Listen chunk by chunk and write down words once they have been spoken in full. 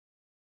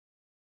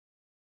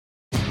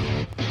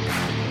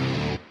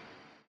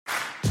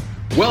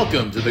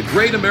Welcome to the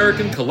Great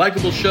American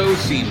Collectible Show,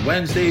 seen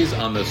Wednesdays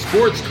on the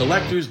Sports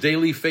Collectors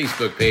Daily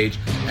Facebook page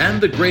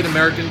and the Great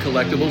American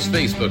Collectibles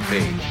Facebook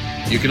page.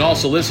 You can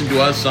also listen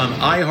to us on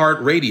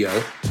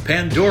iHeartRadio,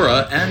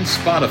 Pandora, and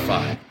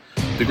Spotify.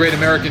 The Great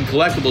American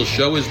Collectibles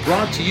Show is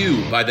brought to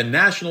you by the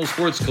National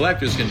Sports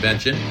Collectors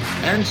Convention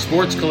and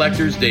Sports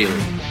Collectors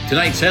Daily.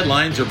 Tonight's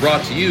headlines are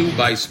brought to you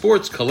by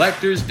Sports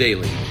Collectors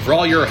Daily. For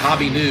all your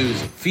hobby news,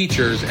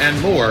 features,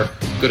 and more,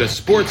 go to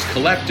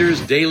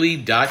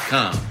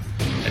sportscollectorsdaily.com.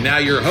 And now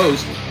your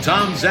host,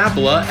 Tom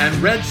Zappola, and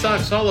Red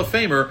Sox Hall of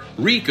Famer,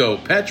 Rico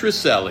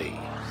Petrocelli.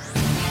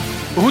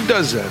 Who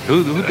does that?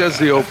 Who does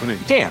the opening?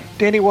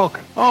 Danny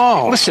Wilkin.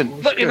 Oh,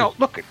 listen, look,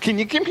 can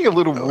you give me a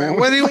little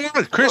room? What do you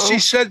want? Chris, he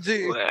said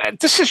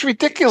this is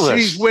ridiculous.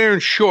 He's wearing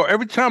shorts.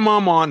 Every time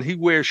I'm on, he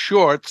wears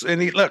shorts,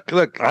 and he look.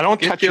 I don't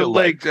get touch your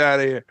legs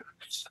out of here.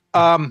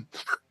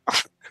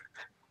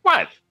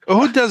 What?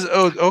 Who does?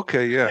 Oh,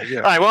 okay, yeah.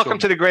 All right, welcome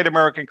to the Great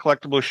American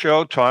Collectible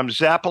Show. Tom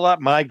Zappola,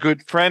 my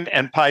good friend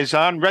and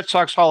paisan, Red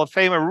Sox Hall of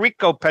Famer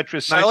Rico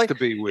Petrocelli Nice to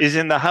be with is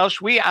in the house.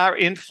 We are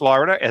in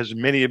Florida, as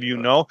many of you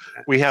know.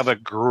 We have a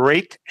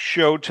great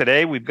show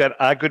today. We've got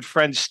our good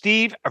friend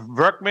Steve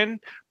Verkman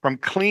from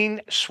Clean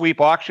Sweep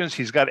Auctions.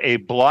 He's got a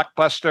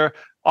blockbuster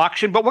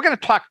auction, but we're going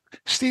to talk.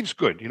 Steve's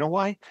good. You know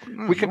why?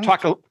 We can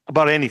talk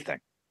about anything.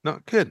 No,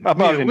 good. What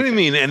do you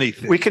mean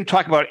anything? We can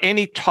talk about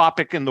any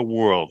topic in the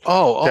world.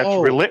 That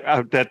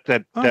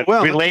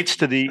relates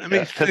to the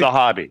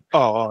hobby.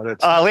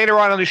 That's later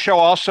on in the show.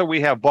 Also, we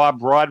have Bob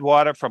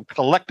Broadwater from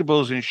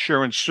Collectibles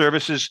Insurance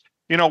Services.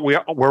 You know,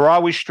 we're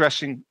always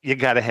stressing you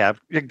gotta have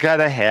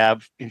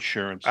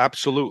insurance.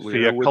 absolutely For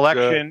your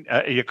collection.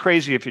 You're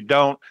crazy if you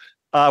don't.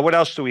 What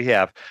else do we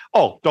have?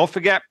 Oh, don't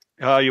forget,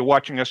 you're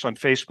watching us on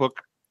Facebook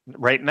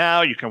right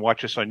now. You can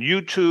watch us on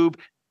YouTube.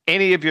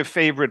 Any of your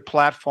favorite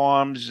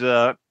platforms,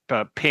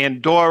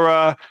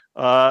 Pandora,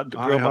 the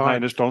girl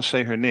behind us, don't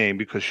say her name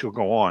because she'll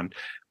go on.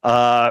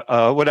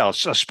 What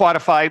else?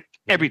 Spotify,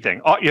 everything.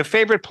 Your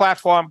favorite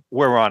platform,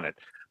 we're on it.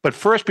 But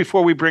first,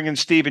 before we bring in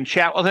Steve and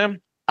chat with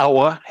him,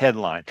 our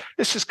headline.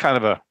 This is kind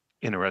of a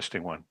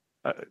interesting one.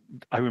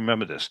 I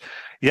remember this.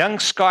 Young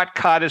Scott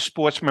Carter's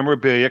sports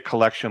memorabilia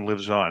collection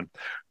lives on.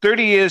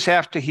 30 years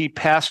after he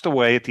passed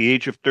away at the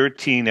age of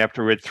 13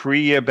 after a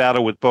 3-year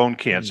battle with bone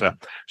cancer,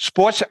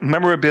 sports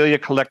memorabilia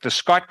collector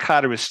Scott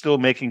Carter is still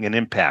making an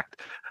impact.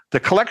 The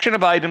collection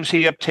of items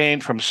he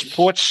obtained from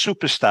sports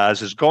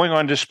superstars is going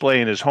on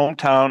display in his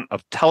hometown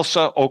of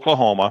Tulsa,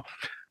 Oklahoma,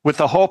 with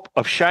the hope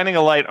of shining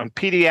a light on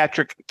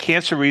pediatric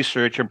cancer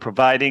research and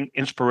providing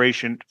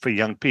inspiration for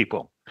young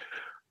people.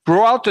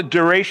 Throughout the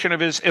duration of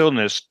his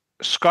illness,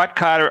 Scott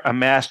Carter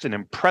amassed an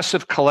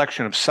impressive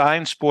collection of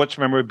signed sports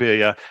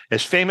memorabilia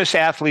as famous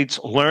athletes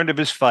learned of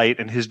his fight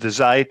and his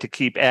desire to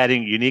keep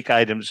adding unique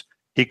items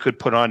he could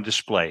put on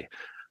display.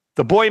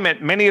 The boy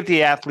met many of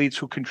the athletes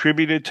who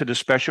contributed to the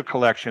special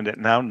collection that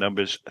now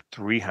numbers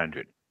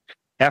 300.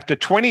 After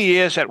 20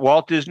 years at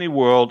Walt Disney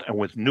World and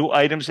with new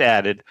items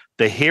added,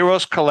 the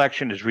Heroes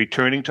collection is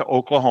returning to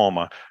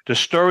Oklahoma. The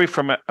story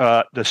from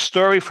a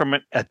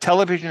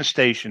television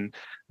station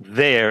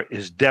there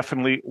is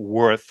definitely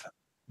worth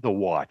the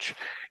watch.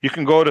 You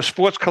can go to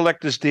Sports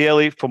Collectors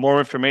Daily for more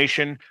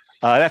information.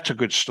 That's a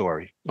good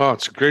story. Oh,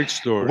 it's a great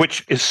story.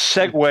 Which is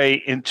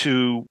segue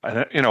into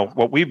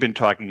what we've been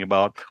talking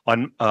about.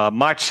 On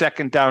March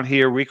 2nd down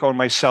here, Rico and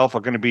myself are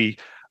going to be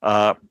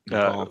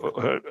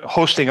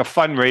hosting a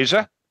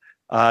fundraiser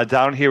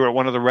down here at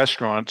one of the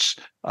restaurants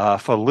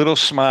for Little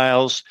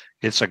Smiles.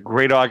 It's a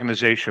great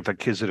organization for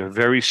kids that are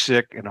very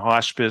sick and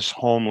hospice,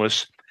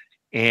 homeless.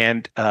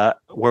 And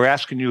we're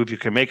asking you if you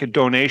can make a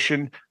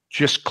donation.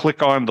 Just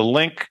click on the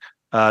link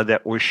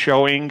that we're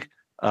showing.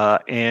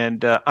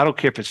 And I don't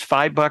care if it's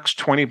 $5,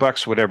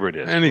 $20, whatever it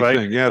is. Anything,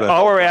 right? yeah.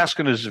 All we're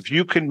asking is if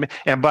you can.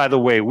 And by the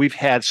way, we've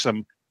had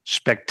some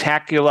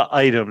spectacular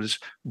items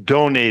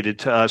donated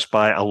to us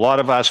by a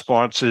lot of our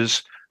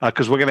sponsors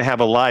because we're going to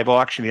have a live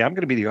auction here. I'm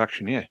going to be the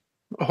auctioneer.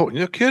 Oh,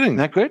 you're kidding. Isn't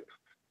that good?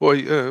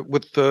 Boy,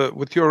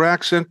 with your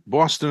accent,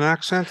 Boston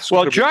accent.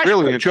 Well, Josh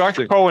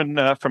Cohen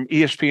from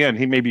ESPN,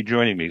 he may be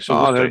joining me.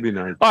 So that'd be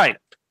nice. All right,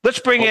 let's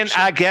bring in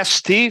our guest,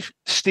 Steve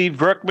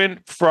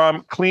Verkman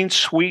from Clean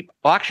Sweep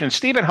Auction.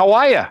 Steven, how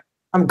are you?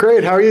 I'm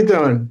great. How are you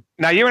doing?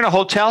 Now, you're in a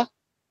hotel?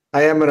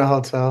 I am in a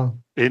hotel.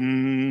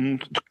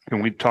 Can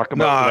we talk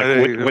about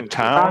what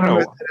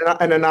town?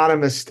 An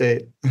anonymous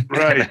state.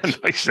 Right.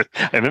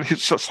 And it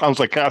sounds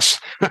like us.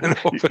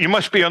 You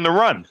must be on the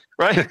run,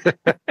 right?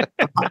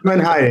 I'm in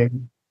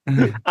hiding.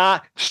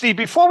 Steve,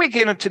 before we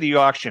get into the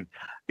auction,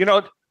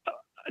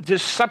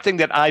 there's something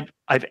that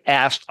I've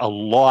asked a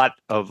lot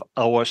of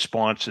our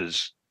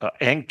sponsors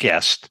and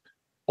guests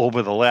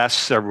over the last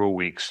several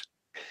weeks.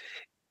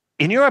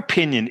 In your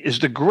opinion, is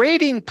the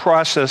grading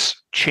process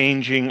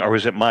changing, or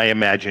is it my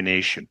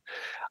imagination?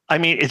 I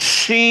mean, it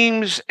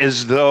seems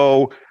as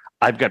though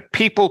I've got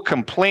people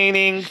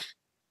complaining,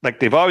 like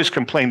they've always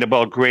complained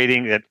about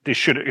grading, that this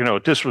should,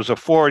 this was a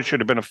 4, it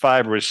should have been a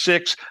 5 or a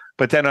 6.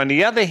 But then on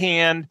the other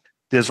hand,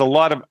 there's a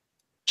lot of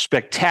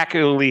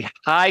spectacularly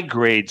high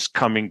grades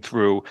coming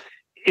through.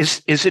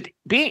 is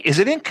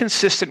it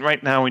inconsistent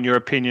right now in your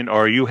opinion,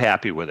 or are you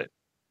happy with it?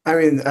 I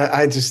mean,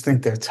 I just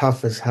think they're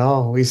tough as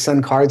hell. We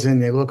send cards in,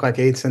 they look like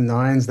eights and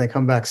nines, they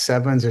come back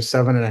sevens or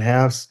seven and a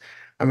halves.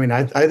 I mean,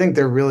 I think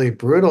they're really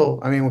brutal.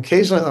 I mean,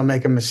 occasionally they'll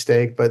make a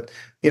mistake, but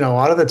a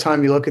lot of the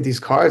time you look at these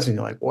cards and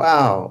you're like,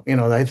 wow.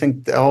 I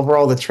think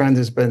overall the trend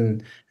has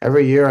been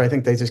every year. I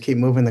think they just keep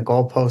moving the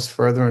goalposts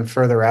further and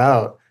further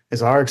out.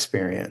 Is our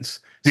experience.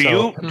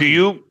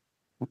 Do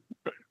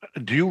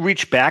you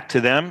reach back to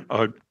them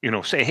or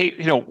say, hey,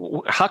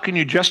 how can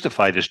you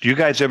justify this? Do you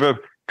guys ever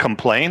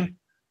complain?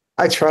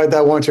 I tried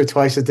that once or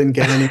twice. It didn't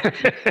get any.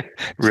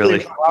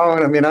 Really?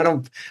 I mean, I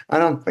don't.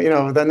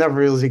 That never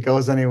really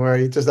goes anywhere.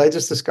 I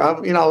just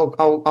describe.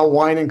 I'll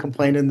whine and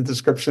complain in the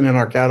description in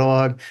our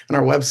catalog and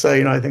our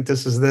website. I think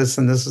this is this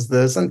and this is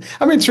this. And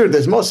I mean, true.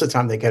 There's most of the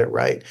time they get it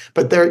right,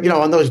 but they're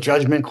on those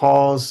judgment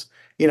calls.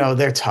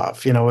 They're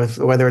tough.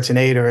 Whether it's an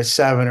 8 or a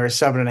 7 or a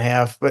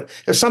 7.5. But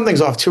if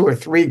something's off 2 or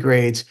 3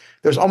 grades,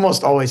 there's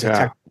almost always a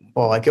technical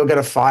ball. Like you'll get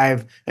a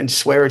 5 and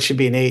swear it should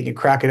be an 8, and you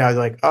crack it out. You're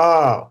like,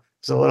 oh.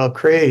 It's a little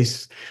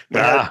crease.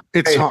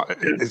 It's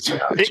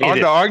hard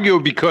to argue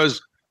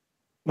because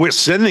we're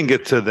sending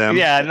it to them.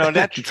 Yeah, no,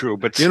 that's true.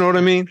 But you know what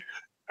I mean?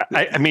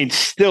 I mean,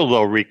 still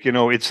though, Rick,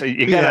 it's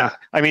you gotta. Yeah.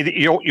 I mean,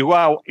 you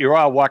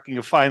are walking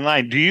a fine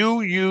line. Do you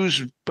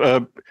use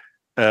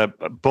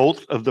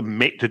both of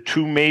the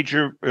 2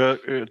 major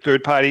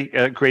third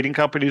party grading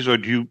companies, or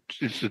do you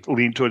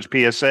lean towards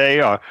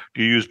PSA, or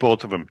do you use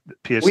both of them,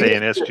 PSA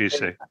and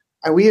SGC?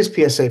 We use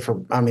PSA for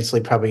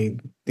obviously probably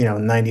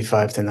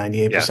 95 to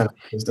 98% of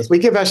business. We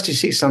give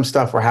SGC some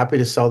stuff. We're happy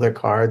to sell their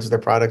cards. Their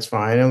product's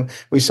fine, and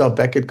we sell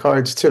Beckett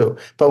cards too.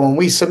 But when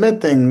we submit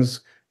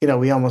things,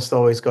 we almost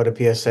always go to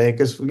PSA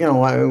because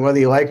whether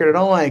you like it or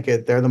don't like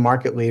it, they're the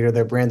market leader.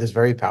 Their brand is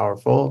very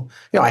powerful.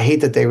 I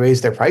hate that they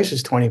raised their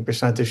prices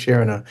 20% this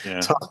year in a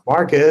tough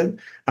market.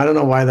 I don't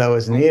know why that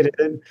was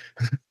needed.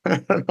 I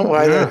don't know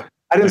why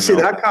I didn't see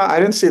that. I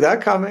didn't see that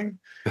coming.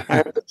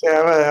 I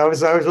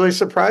was really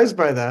surprised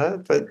by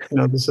that, but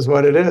this is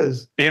what it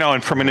is.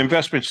 And from an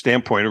investment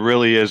standpoint, it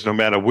really is. No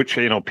matter which,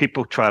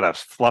 people try to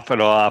fluff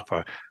it off,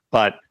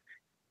 but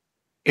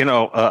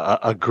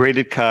a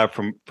graded card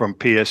from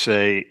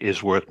PSA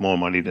is worth more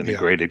money than a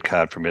graded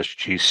card from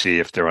SGC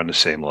if they're on the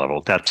same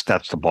level. That's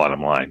the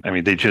bottom line. I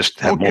mean, they just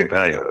have more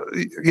value.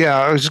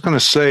 I was just going to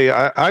say,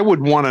 I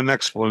would want an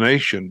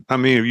explanation. I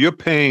mean, if you're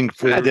paying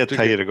for, I'd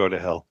tell you to go to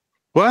hell.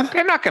 What?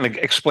 They're not going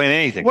to explain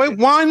anything. Wait,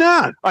 why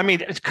not? I mean,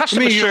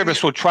 customer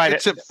service will try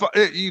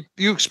to.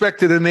 You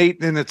expected an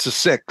 8 and it's a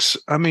 6.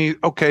 I mean,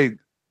 okay,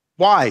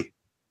 why?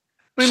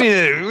 What do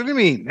you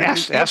mean?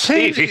 Ask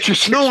Steve.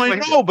 No, I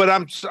know, but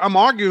I'm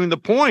arguing the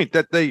point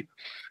that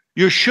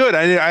you should.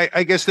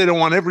 I guess they don't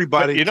want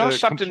everybody. But to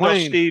something,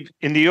 complain. though, Steve.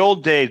 In the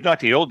old days,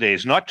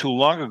 not too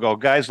long ago,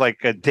 guys like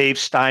Dave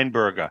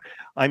Steinberger.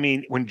 I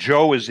mean, when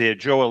Joe was there,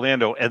 Joe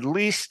Orlando, at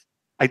least.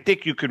 I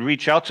think you could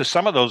reach out to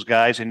some of those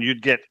guys and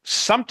you'd get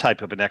some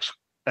type of an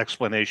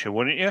explanation,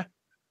 wouldn't you?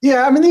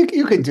 Yeah, I mean,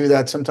 you could do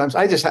that sometimes.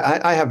 I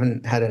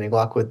haven't had any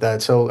luck with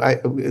that. So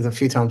the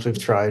few times we've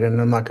tried, and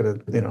I'm not going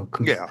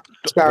to,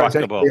 disparage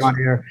anybody on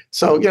here.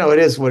 So, it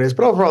is what it is.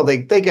 But overall, they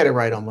get it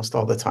right almost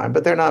all the time.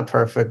 But they're not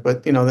perfect.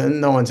 But,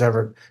 no one's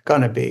ever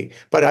going to be.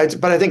 But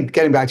I think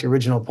getting back to your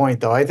original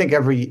point, though, I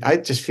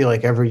just feel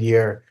like every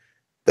year,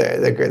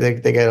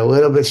 they get a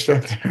little bit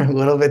stricter, a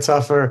little bit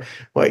tougher.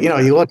 But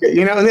you look at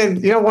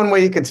and then one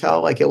way you can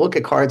tell, like you look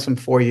at cards from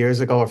 4 years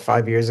ago or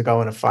 5 years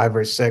ago and a 5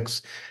 or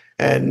 6,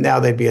 and now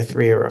they'd be a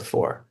 3 or a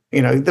 4.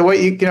 The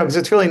way because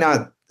it's really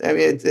not. I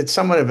mean, it's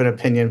somewhat of an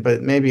opinion,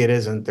 but maybe it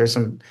isn't. There's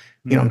some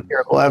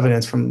empirical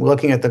evidence from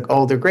looking at the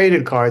older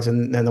graded cards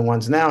and the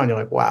ones now, and you're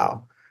like,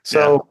 wow.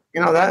 So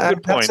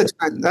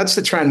that's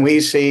the trend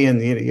we see,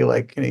 and you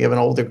have an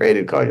older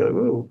graded card, you're like,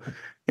 ooh,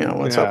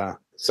 what's up.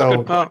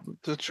 So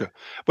that's true.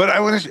 But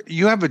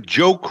you have a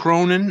Joe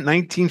Cronin,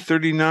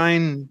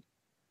 1939.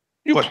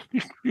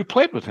 You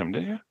played with him,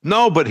 didn't you?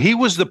 No, but he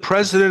was the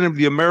president of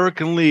the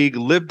American League,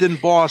 lived in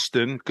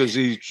Boston because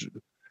he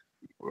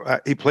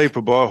played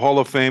for Hall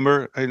of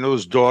Famer. I know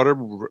his daughter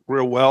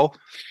real well.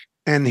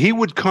 And he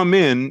would come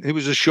in. He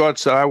was a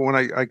shortstop when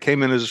I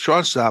came in as a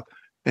shortstop.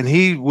 And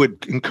he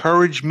would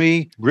encourage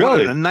me.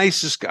 Really? The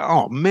nicest guy.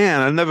 Oh, man,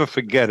 I'll never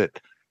forget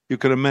it. You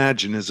can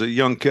imagine as a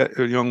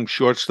young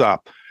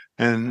shortstop.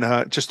 And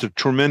just a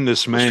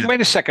tremendous man.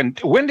 Wait a second.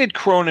 When did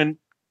Cronin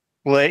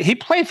play? He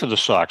played for the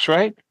Sox,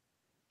 right?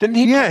 Didn't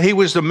he? Yeah, he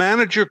was the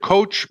manager,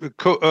 coach,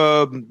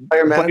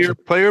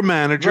 player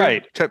manager.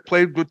 Right.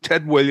 Played with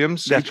Ted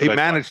Williams. He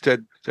managed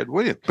Ted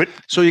Williams. But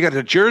so you got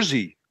a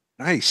jersey.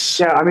 Nice.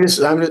 Yeah, I mean,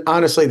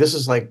 honestly, this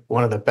is like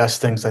one of the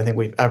best things I think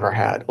we've ever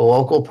had. A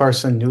local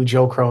person knew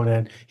Joe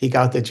Cronin. He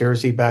got the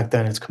jersey back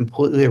then. It's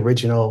completely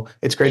original.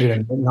 It's graded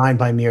a 9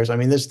 by Mears. I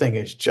mean, this thing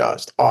is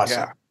just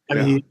awesome. I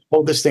mean, you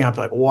hold this thing up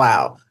like,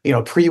 wow,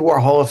 pre-war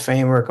Hall of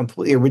Famer,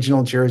 completely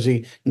original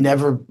jersey,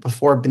 never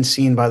before been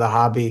seen by the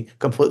hobby,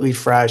 completely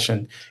fresh,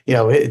 and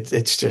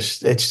it's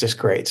just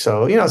great.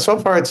 So so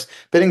far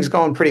bidding's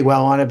going pretty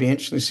well on it. Be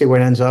interesting to see where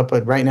it ends up,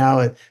 but right now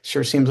it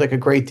sure seems like a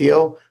great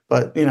deal.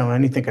 But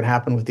anything can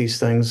happen with these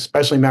things,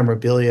 especially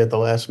memorabilia at the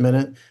last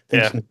minute.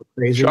 Things can go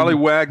crazy. Charlie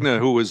Wagner,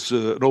 who was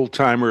an old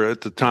timer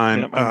at the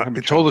time, he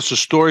told us a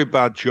story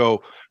about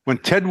Joe when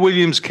Ted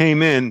Williams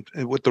came in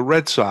with the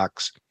Red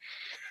Sox,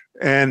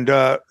 and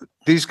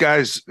these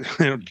guys,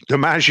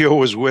 DiMaggio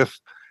was with.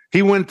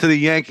 He went to the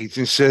Yankees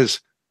and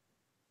says,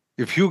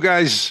 "If you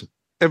guys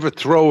ever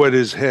throw at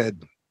his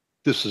head,"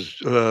 this is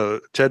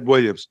Ted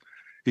Williams.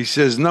 He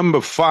says,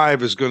 "number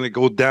 5 is going to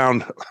go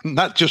down,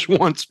 not just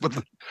once, but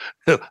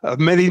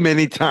many,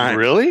 many times."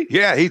 Really?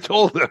 Yeah, he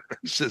told them.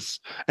 He says,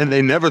 and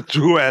they never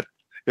threw at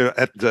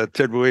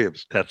Ted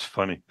Williams. That's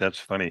funny.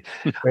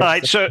 All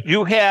right, so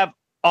you have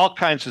all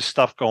kinds of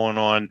stuff going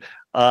on.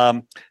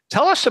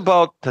 Tell us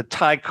about the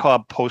Ty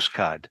Cobb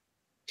postcard.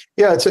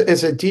 Yeah, it's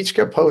a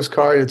Dietschke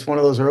postcard. It's one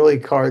of those early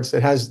cards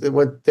that has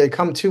they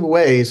come two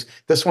ways.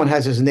 This one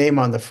has his name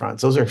on the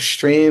front. Those are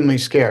extremely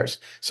scarce.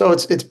 So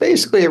it's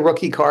basically a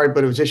rookie card,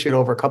 but it was issued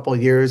over a couple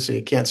of years. So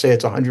you can't say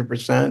it's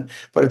 100%,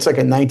 but it's like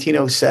a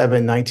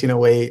 1907,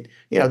 1908.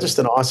 Just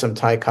an awesome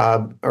Ty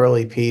Cobb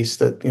early piece.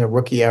 That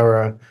rookie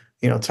era.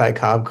 Ty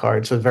Cobb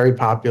card. So very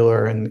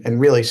popular and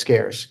really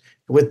scarce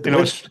with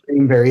the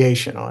same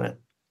variation on it.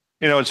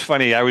 It's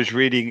funny. I was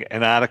reading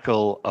an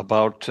article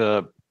about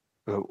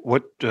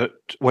what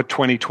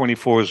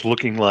 2024 is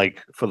looking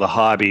like for the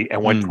hobby,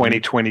 and what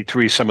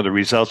 2023, some of the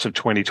results of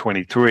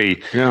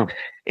 2023. Yeah.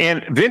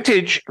 And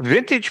vintage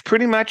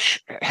pretty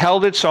much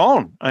held its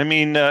own. I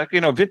mean,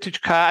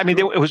 vintage car. I mean,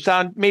 it was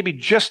down maybe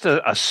just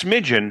a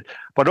smidgen,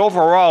 but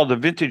overall, the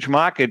vintage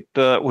market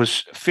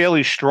was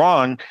fairly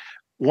strong.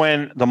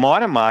 When the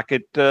modern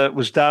market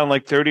was down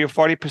like 30 or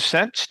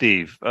 40%,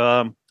 Steve.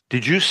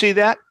 Did you see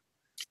that?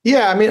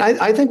 Yeah, I mean,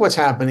 I think what's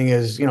happening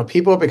is,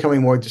 people are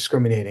becoming more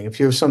discriminating. If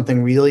you have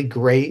something really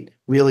great,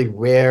 really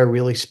rare,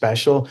 really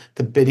special,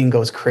 the bidding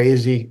goes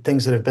crazy.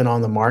 Things that have been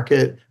on the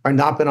market or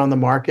not been on the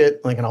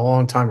market like in a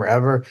long time or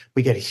ever,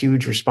 we get a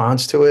huge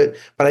response to it.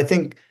 But I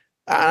think,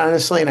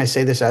 honestly, and I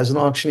say this as an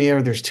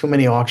auctioneer, there's too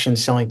many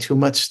auctions selling too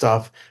much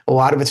stuff. A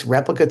lot of it's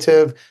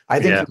replicative. I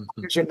think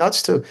you're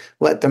nuts to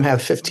let them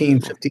have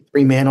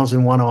 53 Manors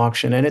in one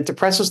auction, and it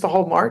depresses the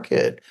whole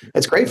market.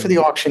 It's great for the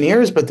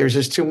auctioneers, but there's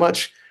just too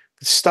much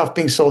stuff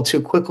being sold too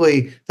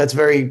quickly. That's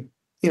very,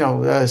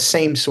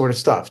 same sort of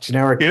stuff,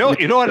 generic. You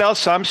know what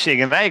else I'm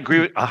seeing, and I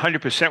agree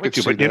 100% with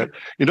you. But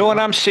you know what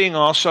I'm seeing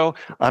also?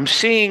 I'm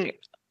seeing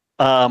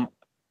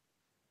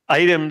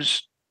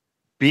items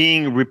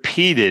being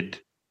repeated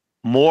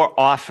more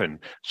often.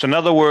 So in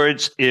other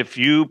words, if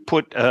you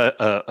put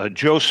a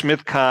Joe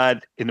Smith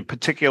card in a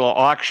particular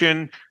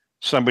auction,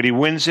 somebody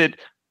wins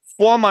it,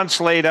 4 months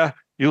later,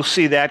 you'll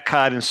see that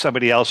card in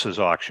somebody else's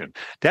auction.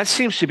 That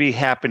seems to be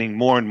happening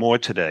more and more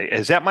today.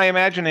 Is that my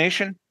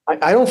imagination?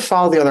 I don't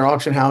follow the other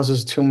auction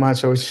houses too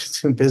much. I was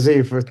just too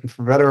busy for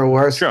better or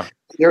worse. Sure.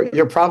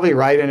 You're probably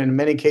right. And in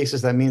many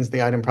cases, that means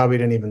the item probably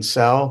didn't even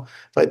sell.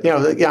 But,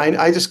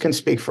 I just can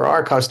speak for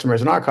our customers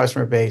and our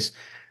customer base.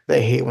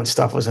 They hate when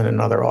stuff was in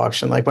another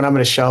auction. Like when I'm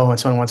at a show and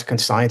someone wants to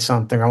consign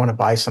something or I want to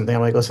buy something,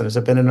 I'm like, listen, has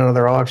it been in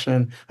another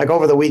auction? Like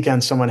over the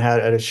weekend, someone had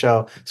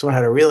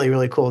a really,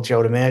 really cool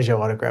Joe DiMaggio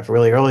autograph, a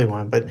really early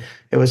one, but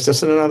it was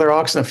just in another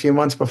auction a few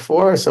months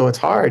before. So it's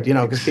hard,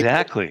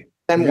 Exactly.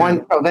 Then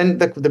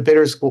the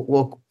bidders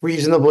will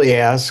reasonably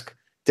ask,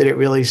 did it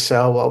really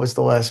sell? What was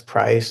the last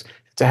price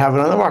to have it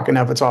on the market?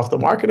 Now, if it's off the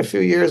market a few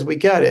years, we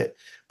get it.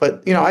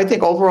 But, I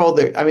think overall,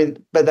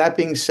 but that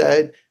being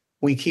said,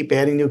 we keep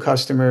adding new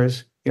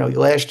customers.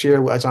 Last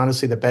year was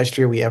honestly the best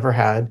year we ever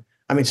had.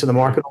 I mean, so the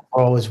market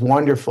overall is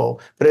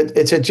wonderful, but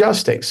it's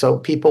adjusting. So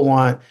people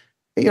want,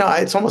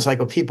 it's almost like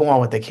what people want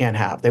what they can't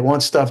have. They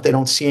want stuff they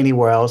don't see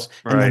anywhere else,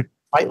 and they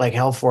fight like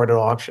hell for it at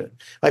auction.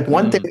 Like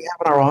one thing we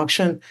have in our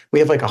auction, we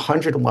have like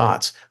 100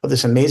 lots of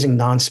this amazing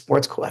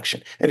non-sports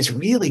collection, and it's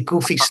really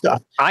goofy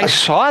stuff. I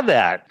saw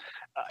that.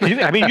 You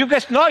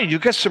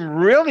got some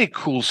really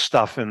cool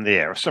stuff in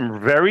there. Some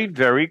very,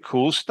 very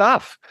cool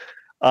stuff.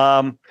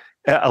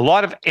 A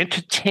lot of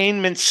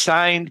entertainment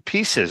signed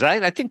pieces.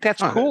 I think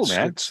that's cool,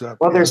 man.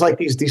 There's like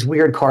these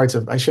weird cards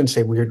I shouldn't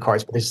say weird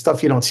cards, but there's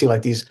stuff you don't see,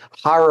 like these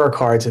horror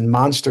cards and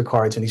monster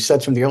cards and these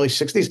sets from the early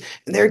 60s,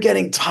 and they're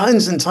getting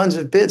tons and tons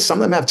of bids. Some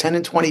of them have 10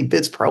 and 20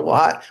 bids per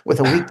lot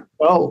with a week to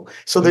go.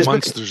 So there's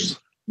monsters.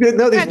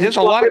 There's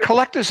a lot of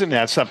collectors in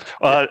that stuff.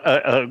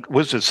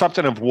 Was it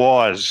something of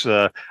Wars?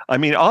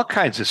 All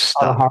kinds of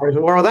stuff.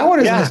 Well, that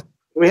one is.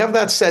 We have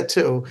that set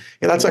too.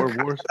 That's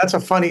a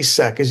funny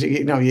set because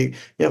you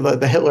have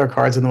the Hitler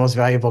cards and the most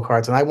valuable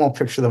cards, and I won't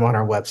picture them on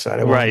our website.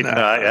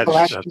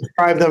 I'll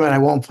describe them, and I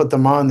won't put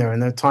them on there.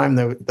 And the time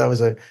that was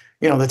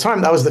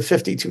the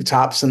 52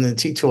 tops and the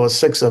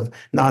T206 of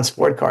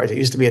non-sport cards. It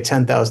used to be a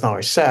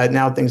 $10,000 set.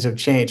 Now things have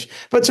changed.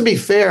 But to be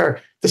fair,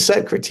 the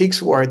set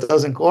critiques war, it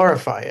doesn't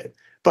glorify it.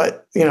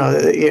 but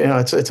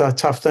it's a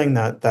tough thing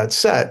that's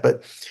set.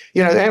 But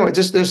anyway,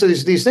 just there's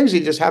these things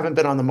you just haven't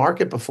been on the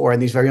market before,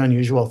 and these very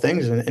unusual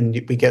things, and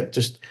we get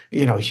just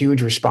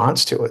huge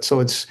response to it. So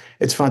it's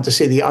fun to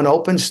see. The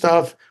unopened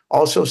stuff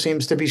also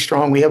seems to be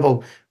strong. We have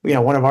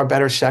one of our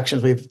better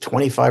sections. We have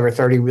 25 or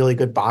 30 really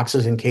good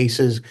boxes and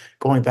cases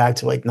going back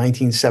to like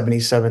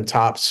 1977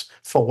 Topps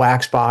full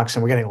wax box,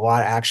 and we're getting a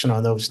lot of action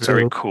on those too.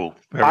 Very cool.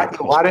 A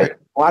lot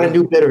of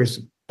new bidders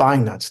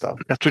buying that stuff.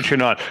 That's what you're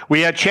not.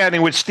 We are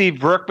chatting with Steve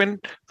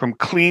Berkman from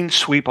Clean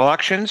Sweep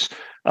Auctions.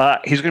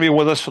 He's going to be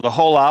with us for the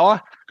whole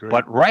hour. Great.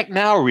 But right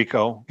now,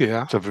 Rico,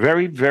 it's a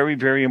very, very,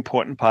 very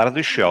important part of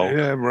the show.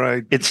 Yeah,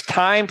 right. It's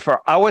time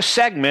for our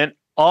segment,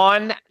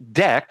 On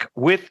Deck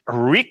with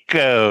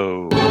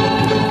Rico.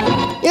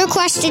 Your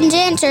questions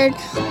answered.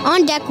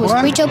 On Deck with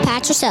Rico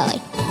Patricelli.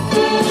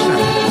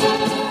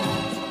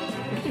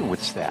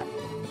 What's that?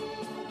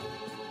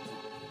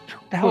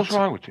 What the hell's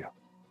wrong with you?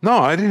 No,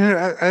 I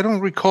didn't. I don't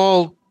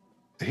recall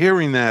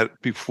hearing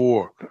that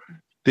before.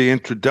 The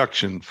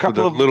introduction for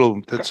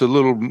that's a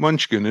little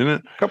munchkin, isn't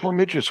it? A couple of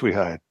midgets we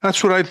hired.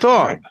 That's what I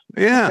thought. Right.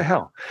 Yeah. What the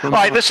hell? All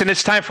right, listen,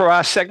 it's time for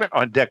our segment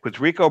On Deck with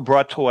Rico,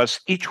 brought to us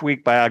each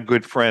week by our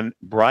good friend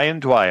Brian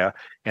Dwyer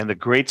and the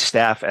great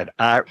staff at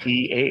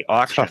REA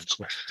Auctions.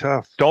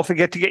 Tough. Don't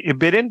forget to get your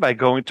bid in by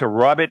going to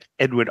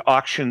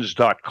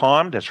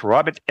robertedwardauctions.com. That's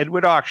Robert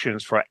Edward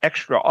Auctions for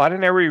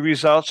extraordinary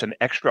results and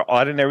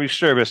extraordinary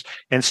service.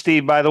 And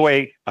Steve, by the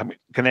way, I'm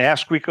going to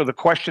ask Rico the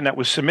question that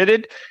was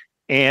submitted,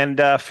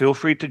 and feel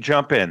free to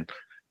jump in.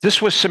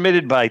 This was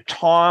submitted by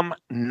Tom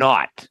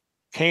Knott,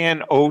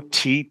 Knott.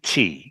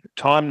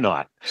 Tom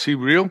Knott. Is he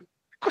real?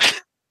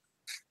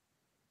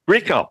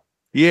 Rico.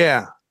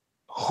 Yeah.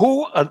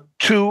 Who are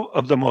two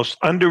of the most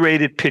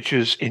underrated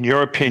pitchers, in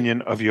your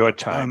opinion, of your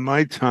time?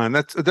 My time.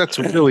 That's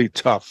really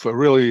tough. It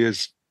really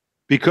is.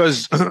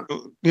 Because,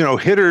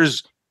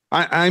 hitters,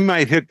 I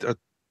might hit a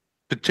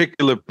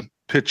particular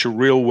pitcher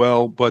real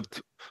well,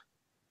 but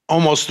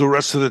almost the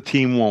rest of the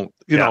team won't,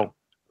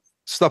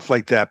 stuff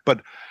like that. But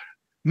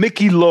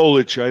Mickey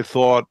Lolich, I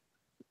thought,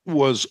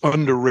 was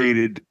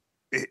underrated.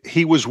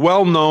 He was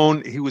well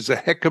known. He was a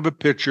heck of a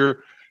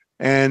pitcher.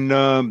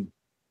 And,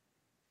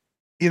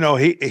 he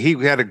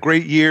had a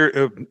great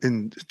year.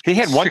 He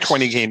had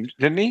 120 games,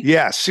 didn't he?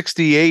 Yeah,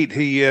 68.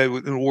 He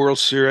in the World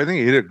Series, I think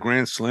he hit a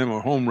grand slam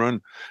or home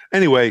run.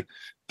 Anyway,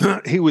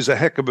 he was a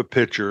heck of a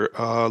pitcher.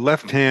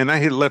 Left hand, I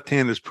hit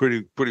left-handers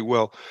pretty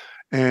well.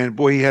 And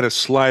boy, he had a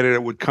slider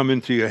that would come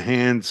into your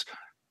hands,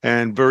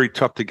 and very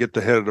tough to get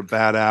the head of the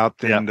bat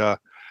out. And a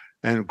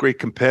great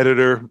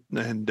competitor.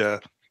 And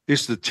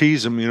used to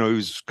tease him, he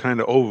was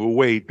kind of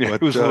overweight. Yeah,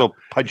 but he was a little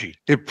pudgy.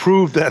 It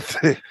proved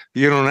that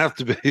you don't have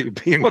to be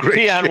in great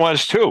Peon shape.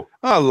 Was too.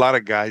 Oh, a lot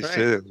of guys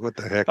did. What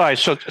the heck? All right,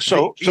 so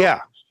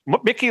yeah,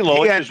 Mickey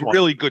Lolich, he had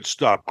really good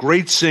stuff.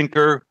 Great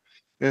sinker,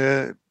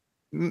 low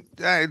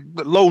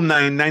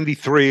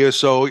 93 or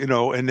so,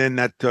 and then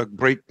that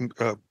great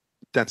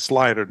that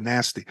slider,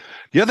 nasty.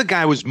 The other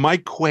guy was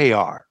Mike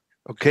Cuellar.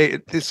 Okay,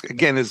 this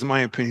again is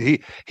my opinion.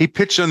 He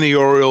pitched on the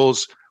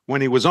Orioles.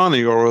 When he was on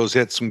the Orioles, he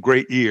had some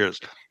great years.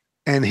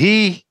 And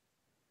he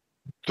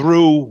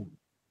threw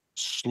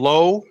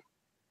slower,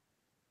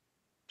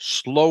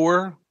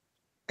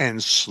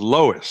 and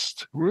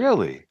slowest.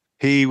 Really?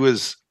 It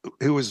was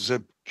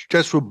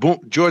just when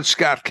George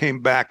Scott came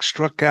back,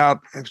 struck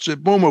out, and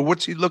said, "Boomer,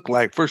 what's he look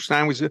like?" First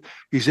time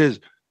he says,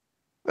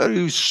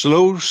 "He was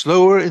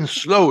slower, and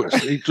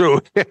slowest." He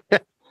threw.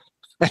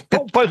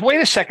 But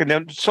wait a second.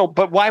 Then,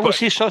 but why was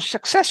he so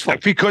successful?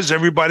 Because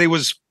everybody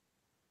was,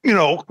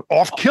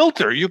 off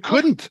kilter. You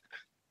couldn't.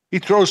 He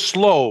throws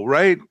slow,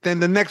 right? Then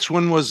the next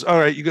one was, all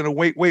right, you're going to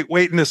wait,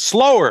 and it's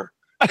slower,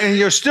 and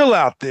you're still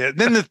out there.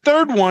 Then the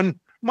third one,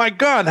 my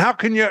God, how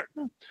can you?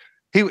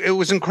 It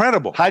was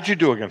incredible. How'd you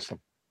do against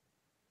him?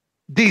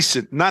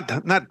 Decent,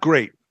 not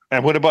great.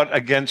 And what about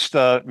against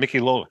Mickey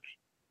Lolich?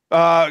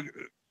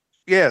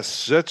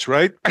 Yes, that's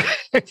right.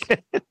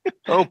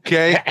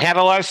 Okay. Had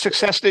a lot of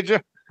success, did you?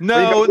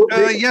 No,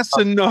 yes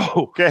and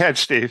no. Go ahead,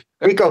 Steve.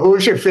 Rico, who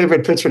was your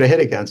favorite pitcher to hit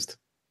against?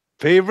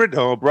 Favorite?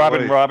 Oh, boy.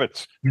 Robin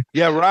Roberts.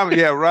 Yeah, Robin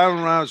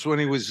Roberts when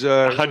he was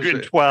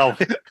 112.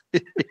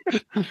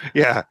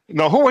 Yeah.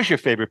 No, who was your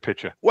favorite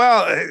pitcher?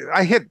 Well,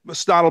 I hit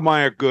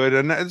Stottlemyre good,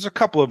 and there's a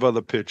couple of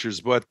other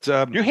pitchers, but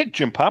you hit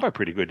Jim Papa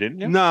pretty good, didn't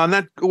you? No,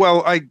 not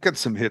well. I got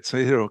some hits. I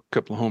hit a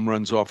couple of home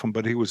runs off him,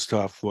 but he was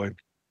tough, boy.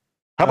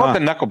 How about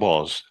the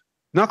knuckleballs?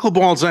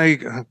 Knuckleballs,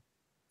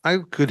 I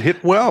could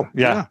hit well.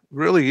 Yeah,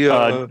 really.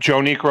 Joe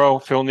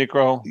Niekro, Phil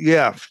Niekro.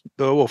 Yeah.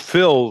 Well,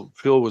 Phil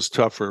was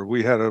tougher.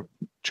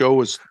 Joe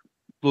was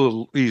a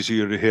little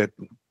easier to hit.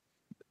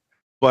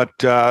 But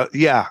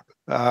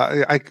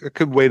I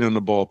could wait on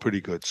the ball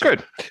pretty good. So.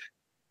 Good.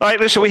 All right,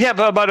 listen, we have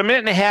about a minute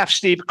and a half,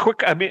 Steve.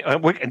 Quick, and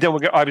then we'll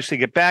obviously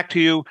get back to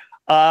you.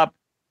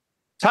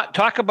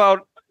 Talk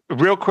about,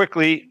 real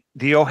quickly,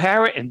 the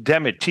O'Hara and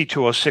Demet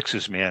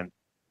T206s, man.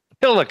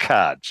 Killer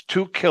cards,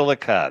 2 killer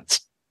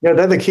cards. Yeah,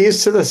 they're the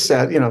keys to the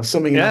set,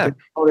 assuming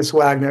Otis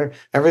Wagner.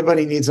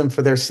 Everybody needs them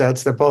for their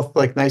sets. They're both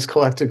like nice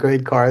collector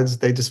grade cards.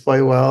 They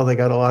display well. They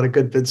got a lot of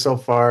good bids so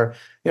far.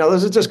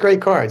 Those are just great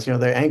cards.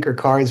 They're anchor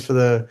cards for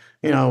the,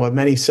 what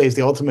many say is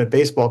the ultimate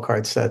baseball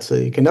card set. So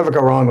you can never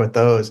go wrong with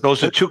those.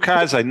 Those are two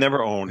cards I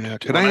never owned. Yeah.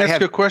 Can I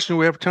ask you a question?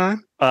 We have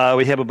time?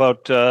 We have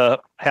about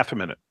half a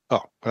minute.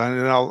 Oh,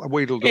 and I'll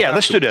wait till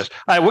let's do this.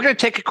 All right, we're going to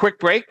take a quick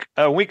break.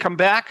 When we come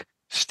back,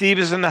 Steve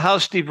is in the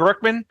house, Steve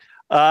Berkman.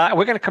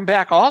 We're going to come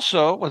back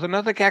also with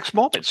another Gax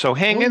moment. So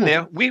hang in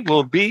there. We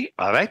will be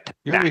all right.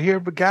 You ever hear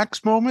of a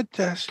Gax moment?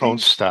 Don't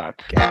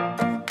start.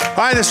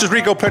 Hi, this is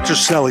Rico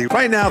Petrocelli.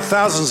 Right now,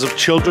 thousands of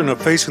children are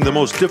facing the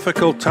most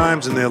difficult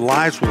times in their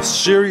lives with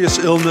serious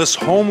illness,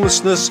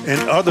 homelessness,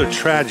 and other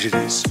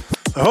tragedies.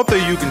 I hope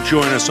that you can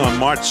join us on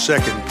March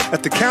 2nd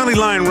at the County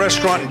Line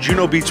Restaurant in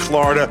Juno Beach,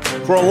 Florida,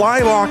 for a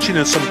live auction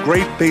and some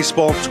great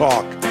baseball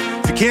talk.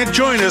 If you can't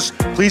join us,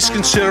 please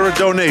consider a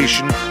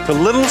donation to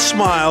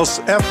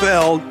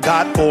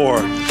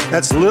littlesmilesfl.org.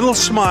 That's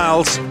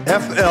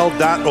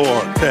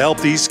littlesmilesfl.org to help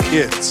these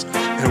kids.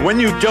 And when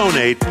you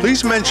donate,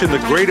 please mention the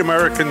Great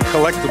American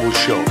Collectibles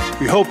Show.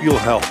 We hope you'll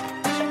help.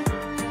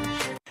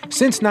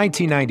 Since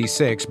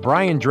 1996,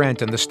 Brian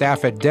Drent and the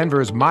staff at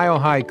Denver's Mile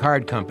High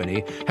Card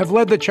Company have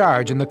led the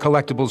charge in the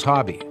collectibles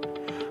hobby.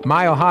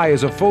 Mile High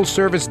is a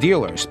full-service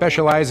dealer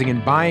specializing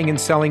in buying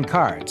and selling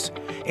cards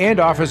and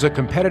offers a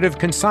competitive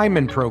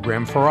consignment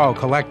program for all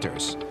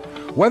collectors.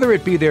 Whether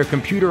it be their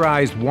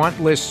computerized want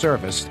list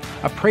service,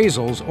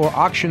 appraisals, or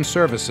auction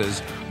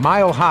services,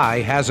 Mile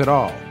High has it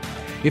all.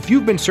 If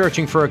you've been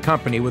searching for a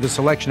company with a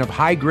selection of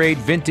high-grade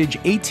vintage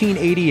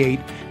 1888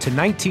 to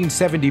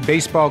 1970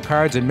 baseball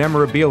cards and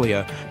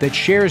memorabilia that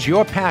shares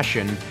your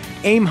passion,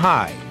 aim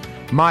high,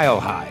 Mile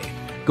High.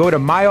 Go to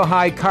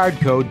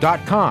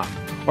milehighcardco.com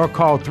or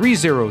call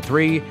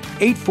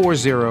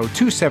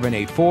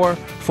 303-840-2784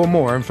 for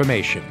more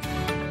information.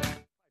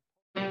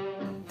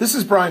 This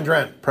is Brian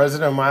Drent,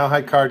 president of Mile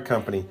High Card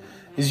Company.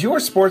 Is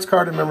your sports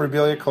card and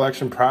memorabilia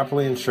collection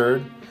properly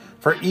insured?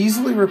 For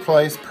easily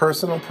replaced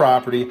personal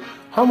property,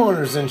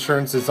 homeowners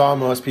insurance is all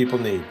most people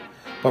need.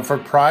 But for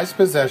prized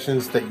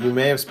possessions that you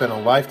may have spent a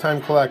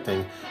lifetime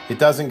collecting, it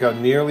doesn't go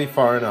nearly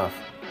far enough.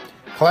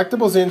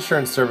 Collectibles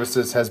Insurance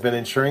Services has been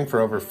insuring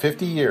for over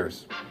 50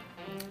 years.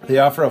 They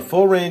offer a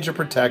full range of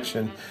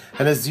protection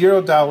and a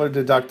 $0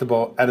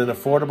 deductible at an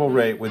affordable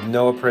rate with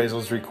no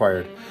appraisals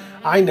required.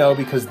 I know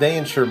because they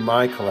insure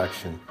my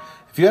collection.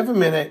 If you have a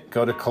minute,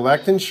 go to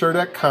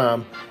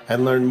collectinsure.com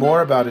and learn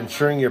more about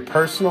insuring your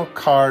personal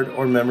card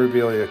or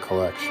memorabilia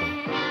collection.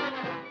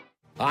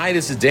 Hi,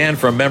 this is Dan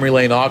from Memory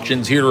Lane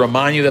Auctions, here to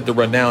remind you that the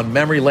renowned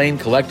Memory Lane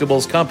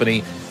Collectibles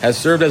Company has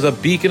served as a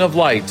beacon of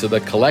light to the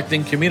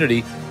collecting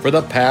community for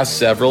the past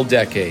several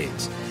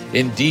decades.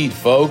 Indeed,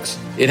 folks,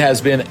 it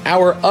has been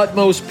our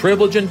utmost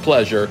privilege and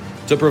pleasure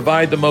to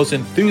provide the most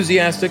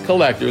enthusiastic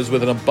collectors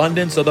with an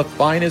abundance of the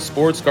finest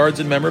sports cards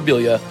and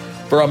memorabilia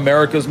for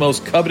America's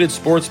most coveted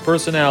sports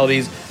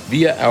personalities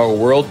via our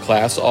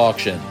world-class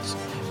auctions.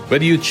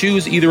 Whether you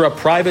choose either a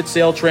private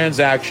sale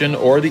transaction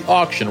or the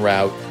auction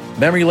route,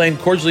 Memory Lane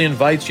cordially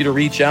invites you to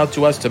reach out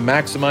to us to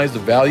maximize the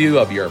value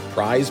of your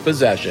prized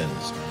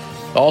possessions.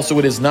 Also,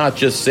 it is not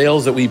just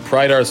sales that we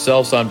pride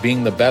ourselves on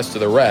being the best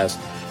of the rest,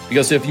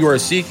 because if you are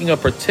seeking a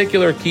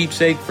particular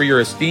keepsake for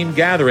your esteemed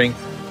gathering,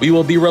 we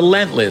will be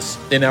relentless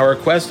in our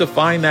quest to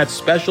find that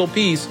special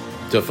piece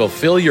to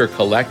fulfill your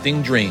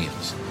collecting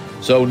dreams.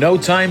 So no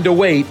time to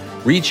wait.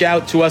 Reach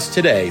out to us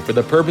today for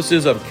the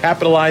purposes of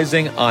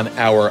capitalizing on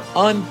our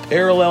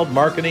unparalleled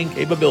marketing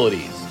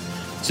capabilities.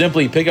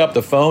 Simply pick up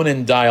the phone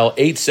and dial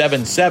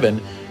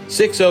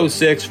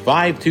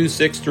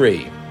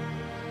 877-606-5263.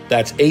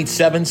 That's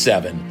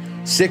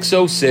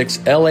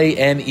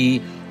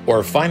 877-606-LANE,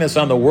 or find us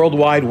on the World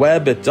Wide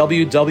Web at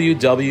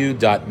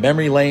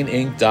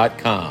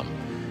www.memorylaneinc.com.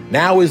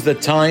 Now is the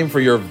time for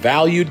your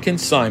valued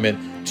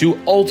consignment to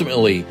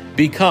ultimately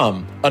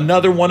become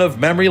another one of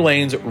Memory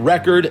Lane's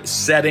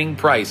record-setting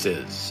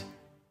prices.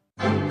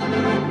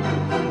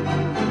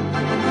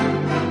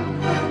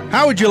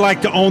 How would you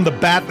like to own the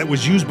bat that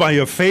was used by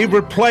your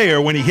favorite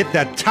player when he hit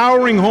that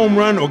towering home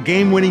run or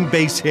game-winning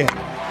base hit?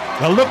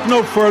 Now look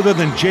no further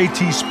than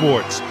JT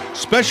Sports,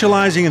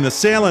 specializing in the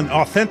sale and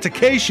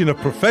authentication of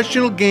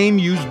professional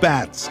game-used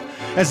bats.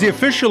 As the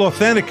official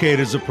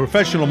authenticators of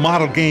professional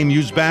model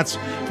game-used bats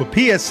for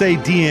PSA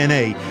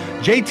DNA,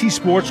 JT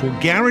Sports will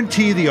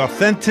guarantee the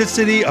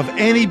authenticity of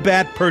any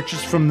bat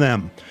purchased from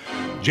them.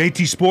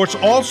 JT Sports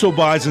also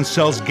buys and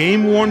sells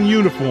game-worn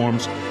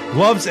uniforms,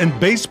 gloves, and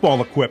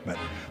baseball equipment.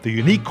 The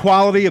unique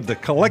quality of the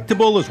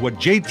collectible is what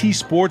JT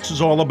Sports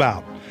is all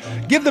about.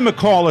 Give them a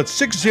call at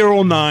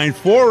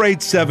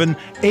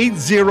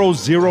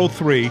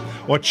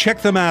 609-487-8003 or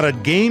check them out at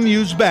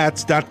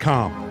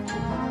GameUseBats.com.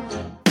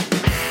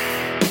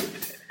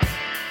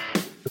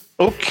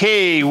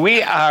 Okay,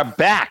 we are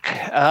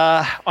back.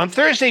 On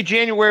Thursday,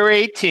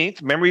 January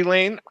 18th, Memory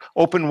Lane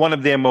opened one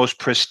of their most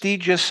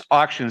prestigious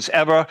auctions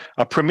ever,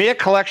 a premier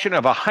collection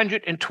of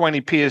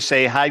 120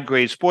 PSA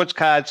high-grade sports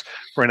cards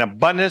for an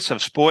abundance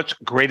of sports'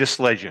 greatest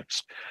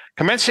legends.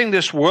 Commencing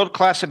this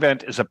world-class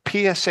event is a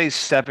PSA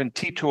 7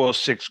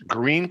 T206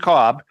 Green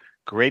Cobb,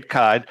 great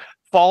card,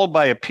 followed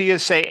by a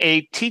PSA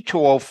 8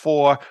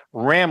 T204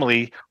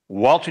 Ramley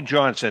Walter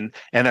Johnson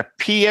and a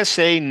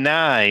PSA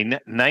 9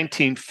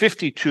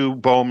 1952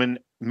 Bowman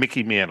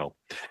Mickey Mantle.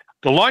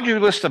 The laundry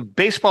list of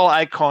baseball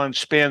icons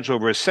spans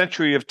over a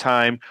century of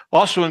time,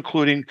 also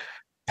including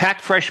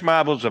packed fresh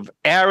marbles of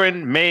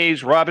Aaron,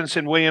 Mays,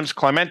 Robinson, Williams,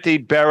 Clemente,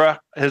 Berra.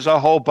 There's a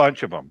whole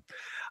bunch of them.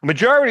 A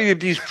majority of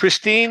these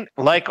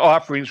pristine-like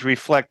offerings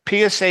reflect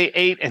PSA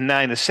 8 and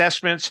 9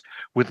 assessments,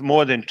 with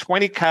more than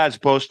 20 cards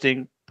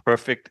boasting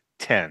perfect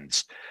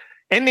 10s.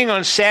 Ending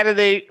on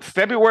Saturday,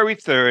 February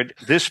 3rd,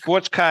 this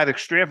sports card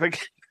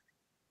extravaganza.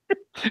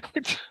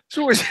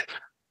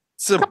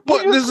 It's a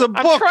book. This is a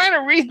book. I'm trying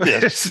to read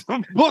this. It's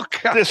a book.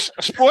 This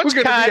sports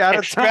card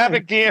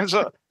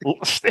extravaganza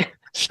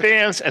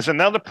stands as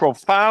another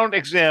profound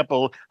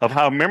example of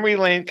how Memory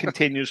Lane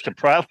continues to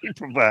proudly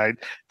provide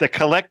the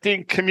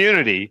collecting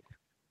community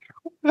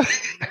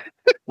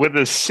with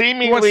a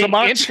seemingly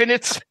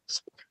infinite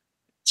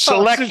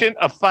selection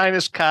of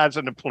finest cards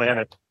on the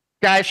planet.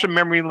 Guys from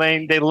Memory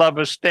Lane, they love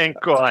us.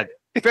 Thank God.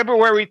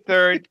 February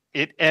 3rd,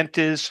 it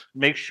enters.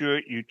 Make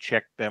sure you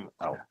check them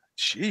out.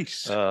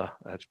 Jeez.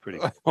 That's pretty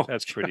good.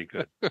 That's pretty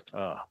good.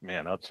 Oh,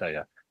 man, I'll tell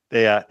you.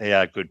 They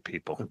are good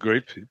people.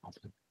 Great people.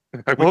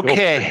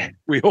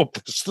 We hope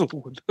they're still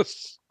with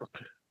us.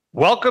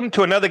 Welcome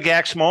to another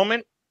GAX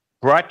Moment,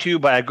 brought to you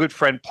by our good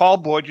friend Paul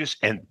Borges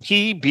and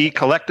PB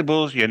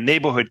Collectibles, your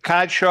neighborhood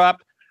card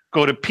shop.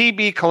 Go to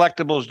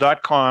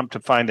pbcollectibles.com to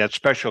find that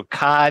special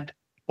card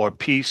or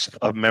piece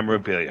of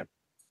memorabilia.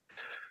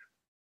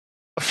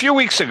 A few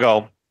weeks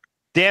ago,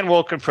 Dan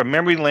Wolken from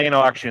Memory Lane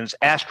Auctions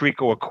asked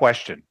Rico a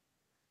question.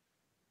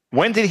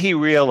 When did he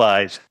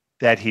realize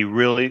that he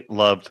really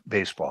loved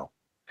baseball?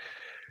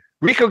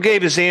 Rico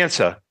gave his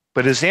answer,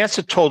 but his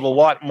answer told a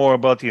lot more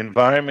about the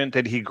environment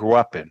that he grew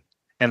up in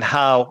and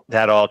how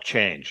that all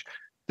changed.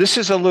 This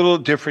is a little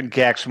different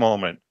GAX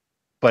moment,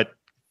 but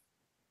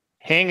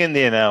hang in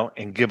there now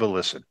and give a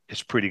listen.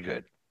 It's pretty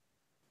good.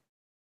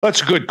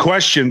 That's a good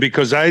question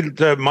because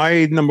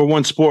my number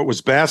one sport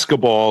was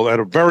basketball at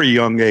a very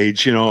young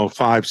age,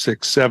 5,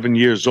 6, 7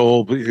 years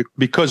old,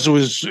 because it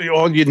was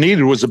all you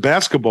needed was a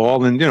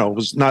basketball and, it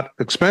was not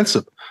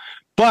expensive.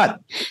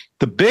 But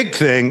the big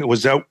thing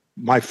was that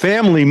my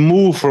family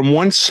moved from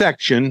one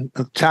section,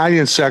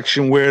 Italian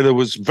section, where there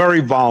was very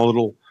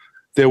volatile.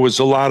 There was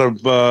a lot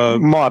of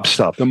mob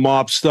stuff, the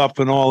mob stuff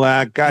and all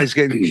that. Guys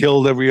getting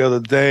killed every other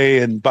day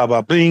and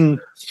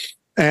bing.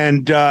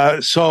 And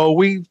so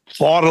we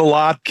fought a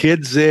lot,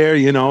 kids there,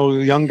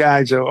 young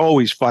guys are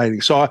always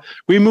fighting. So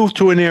we moved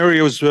to an area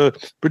that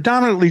was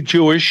predominantly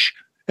Jewish,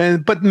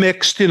 but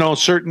mixed,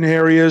 certain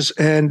areas.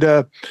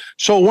 And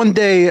so one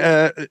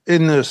day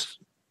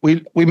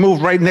we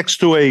moved right next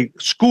to a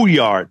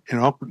schoolyard,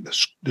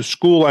 the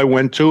school I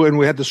went to, and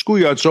we had the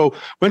schoolyard. So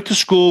went to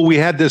school. We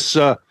had this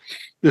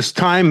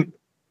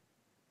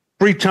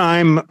free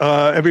time.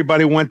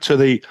 Everybody went to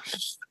the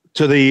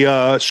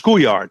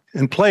schoolyard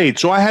and played.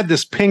 So I had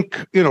this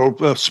pink,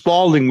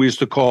 Spalding, we used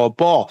to call it,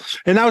 ball.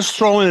 And I was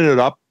throwing it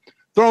up,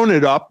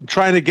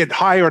 trying to get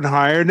higher and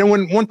higher. And then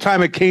when one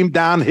time it came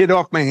down, hit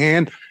off my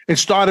hand and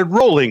started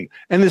rolling.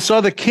 And this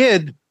other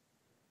kid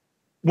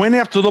went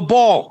after the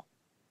ball.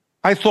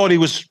 I thought he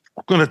was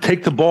going to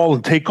take the ball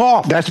and take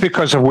off. That's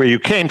because of where you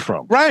came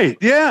from. Right.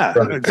 Yeah,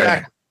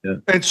 exactly. Yeah.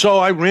 And so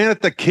I ran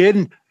at the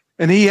kid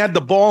and he had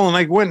the ball and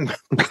I went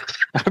and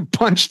I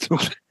punched him.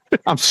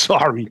 I'm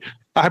sorry.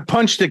 I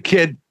punched the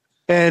kid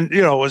and,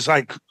 it was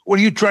like, what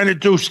are you trying to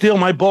do? Steal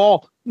my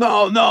ball?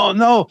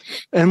 No.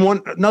 And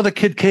another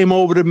kid came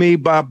over to me,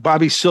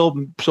 Bobby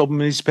Silverman.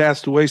 He's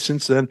passed away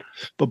since then.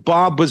 But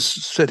Bob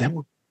said, hey,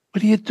 what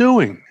are you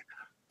doing?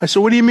 I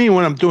said, what do you mean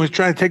what I'm doing? He's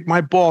trying to take my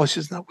ball. He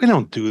says, no, we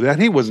don't do that.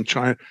 He was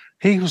trying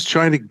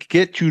to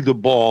get you the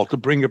ball to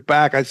bring it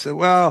back. I said,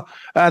 well,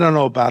 I don't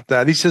know about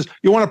that. He says,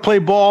 you want to play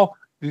ball?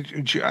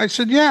 I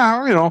said,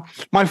 yeah,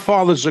 my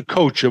father's a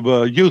coach of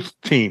a youth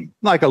team,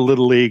 like a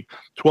little league,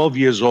 12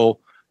 years old.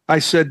 I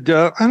said,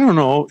 I don't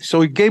know.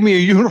 So he gave me a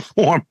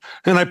uniform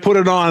and I put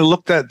it on. I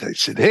looked at it. I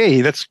said,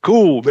 hey, that's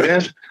cool,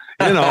 man.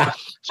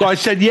 So I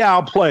said, yeah,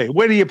 I'll play.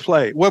 Where do you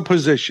play? What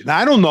position?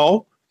 I don't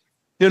know.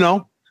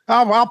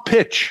 I'll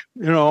pitch,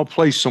 I'll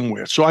play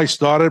somewhere. So I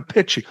started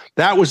pitching.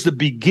 That was the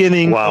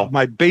beginning of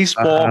my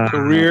baseball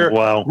career.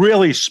 Wow.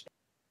 Really.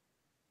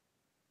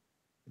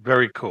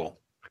 Very cool.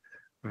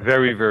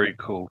 Very, very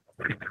cool.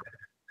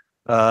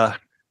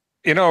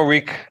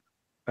 Rick,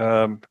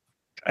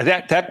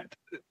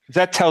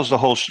 that tells the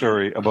whole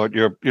story about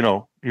you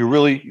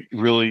really,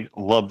 really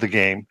love the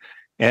game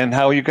and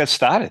how you got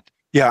started.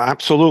 Yeah,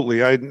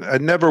 absolutely. I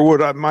never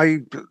would. My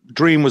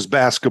dream was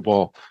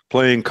basketball,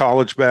 playing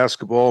college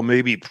basketball,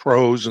 maybe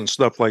pros and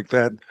stuff like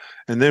that.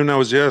 And then I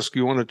was asked,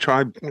 "You want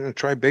to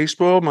try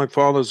baseball?" My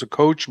father's a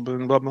coach, blah,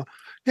 blah, blah.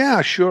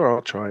 Yeah, sure,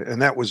 I'll try.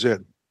 And that was it.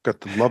 Got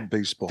to love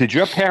baseball. Did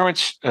your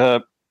parents?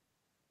 I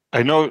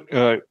know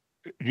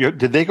Did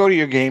they go to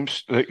your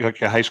games, like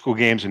your high school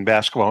games in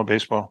basketball and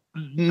baseball?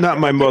 Not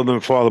my mother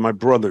and father, my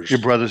brothers. Your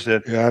brothers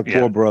did? Yeah, I have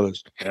 4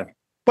 brothers. Yeah.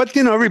 But,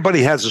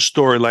 everybody has a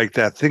story like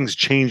that. Things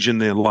change in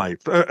their life.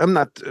 I'm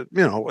not,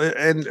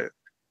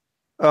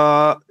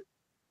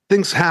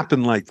 things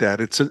happen like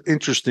that. It's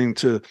interesting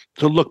to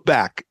look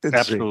back.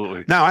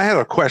 Absolutely. Now, I had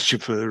a question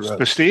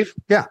for Steve.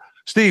 Yeah,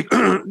 Steve.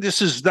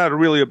 This is not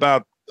really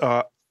about.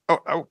 I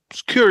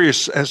was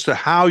curious as to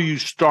how you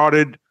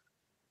started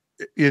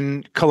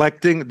in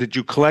collecting. Did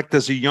you collect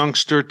as a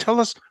youngster? Tell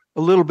us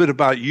a little bit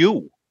about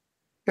you.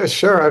 Yeah,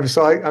 sure. I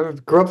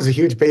grew up as a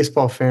huge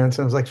baseball fan,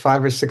 so I was like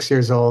 5 or 6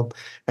 years old,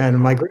 and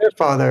my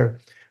grandfather,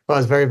 who I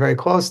was very, very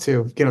close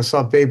to,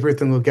 saw Babe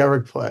Ruth and Lou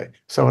Gehrig play.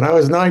 So when I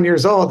was 9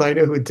 years old, I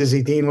knew who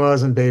Dizzy Dean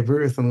was and Babe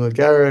Ruth and Lou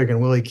Gehrig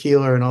and Willie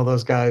Keeler and all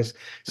those guys.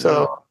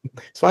 So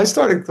I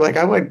started,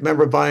 I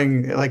remember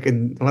buying,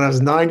 when I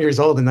was 9 years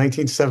old in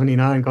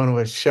 1979, going to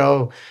a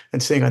show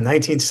and seeing a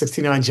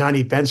 1969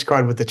 Johnny Bench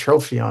card with the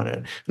trophy on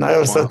it. And I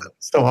always thought that was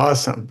so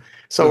awesome.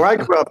 So where I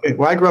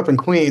grew up in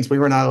Queens, we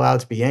were not allowed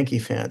to be Yankee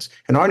fans.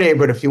 In our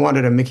neighborhood, if you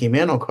wanted a Mickey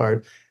Mantle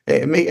card,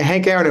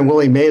 Hank Aaron and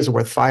Willie Mays were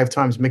worth 5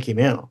 times Mickey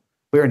Mantle.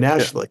 We were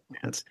National League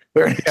fans.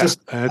 We were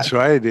that's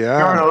right. Yeah.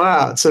 We weren't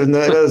allowed. So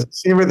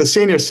we were the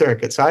senior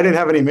circuit. So I didn't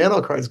have any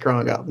Mantle cards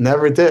growing up.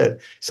 Never did.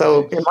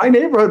 So in my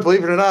neighborhood,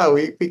 believe it or not,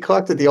 we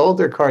collected the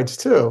older cards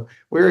too.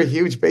 We were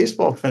huge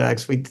baseball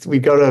fanatics. We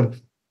go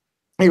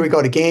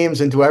to games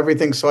and do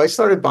everything. So I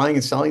started buying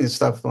and selling this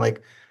stuff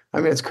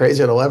it's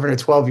crazy at 11 or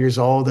 12 years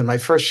old. And my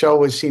first show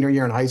was senior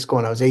year in high school,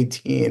 and I was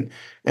 18.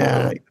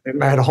 And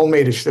I had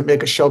to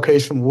make a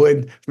showcase from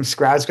wood from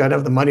scratch. I didn't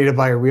have the money to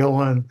buy a real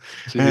one.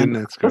 And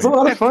that's a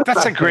lot of fun.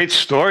 That's a great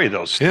story,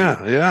 though, Steve.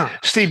 Yeah.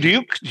 Steve,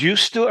 do you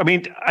still?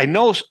 I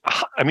know.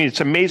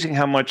 It's amazing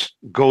how much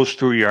goes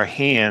through your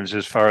hands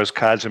as far as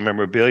cards and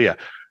memorabilia.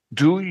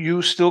 Do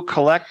you still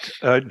collect?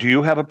 Do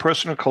you have a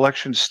personal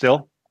collection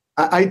still?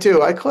 I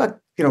do. I collect,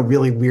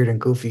 really weird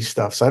and goofy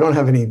stuff. So I don't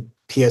have any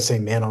PSA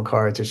Mantle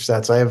cards or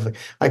sets.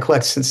 I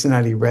collect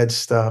Cincinnati Reds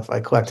stuff.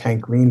 I collect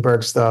Hank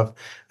Greenberg stuff,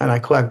 and I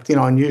collect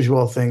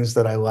unusual things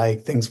that I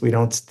like, things we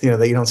don't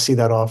that you don't see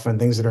that often,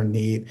 things that are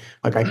neat.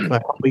 A couple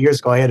of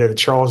years ago, I added a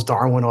Charles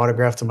Darwin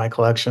autograph to my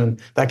collection.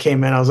 That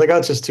came in. I was like, oh,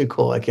 it's just too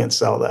cool. I can't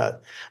sell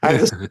that. I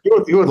have this,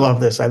 you would love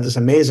this. I have this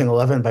amazing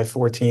 11 by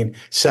 14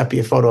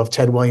 sepia photo of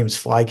Ted Williams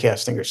fly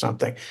casting or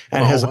something,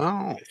 and it has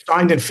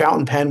signed in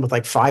fountain pen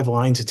with 5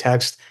 lines of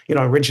text.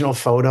 Original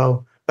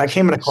photo. That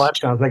came in a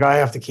collection. I was like, I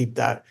have to keep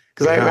that.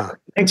 Because in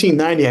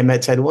 1990, I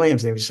met Ted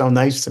Williams, and he was so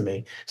nice to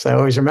me. So I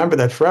always remember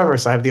that forever.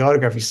 So I have the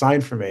autograph he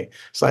signed for me.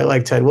 So I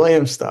like Ted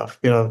Williams stuff,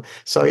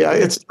 So yeah,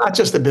 it's not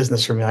just a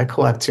business for me. I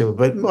collect too,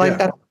 but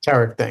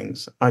esoteric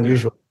things,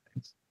 unusual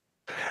things.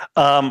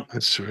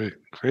 That's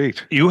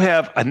great. You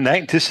have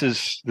this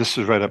is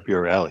right up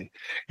your alley.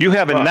 You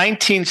have a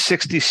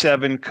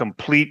 1967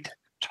 complete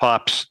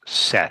Topps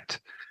set.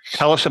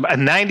 Tell us about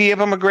 90 of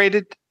them are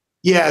graded.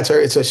 Yeah,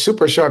 it's a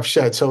super sharp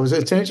set. So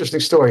it's an interesting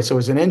story. So it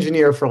was an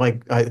engineer for I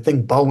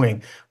think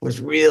Boeing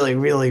was really,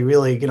 really,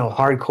 really,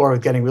 hardcore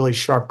with getting really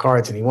sharp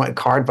cards, and he went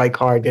card by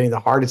card, getting the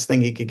hardest thing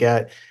he could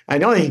get. I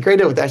know that he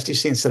graded it with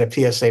SDC instead of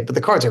PSA, but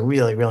the cards are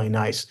really, really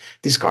nice.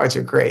 These cards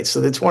are great.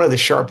 So it's one of the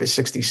sharpest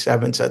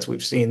 67 sets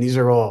we've seen. These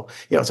are all,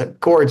 it's a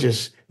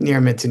gorgeous near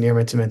mint to near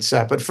mint to mint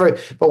set. But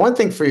one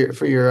thing for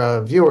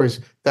your viewers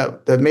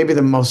that maybe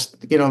the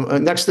most,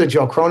 next to the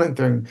Joe Cronin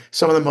thing,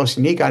 some of the most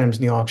unique items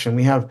in the auction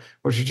we have,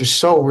 which are just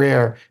so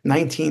rare,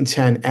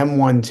 1910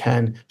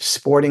 M110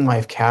 Sporting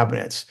Life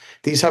cabinets.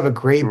 These have a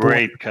great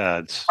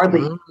cards.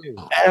 Hardly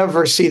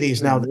ever see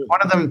these now.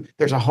 One of them,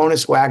 there's a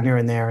Honus Wagner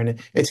in there, and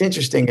it's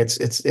interesting. It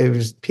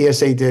was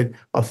PSA did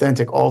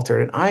authentic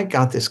altered, and I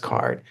got this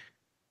card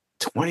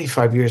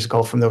 25 years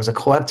ago there was a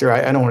collector.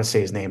 I don't want to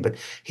say his name, but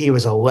he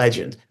was a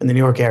legend in the New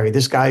York area.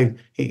 This guy,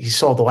 he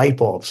sold light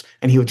bulbs,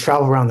 and he would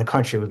travel around the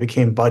country. We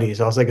became buddies.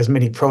 I was like his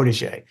mini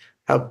protege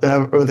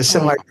with a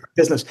similar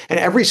business. And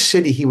every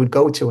city he would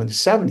go to in the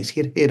 70s,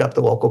 he'd hit up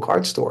the local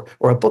card store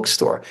or a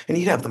bookstore, and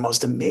he'd have the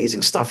most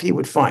amazing stuff he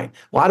would find.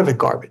 A lot of it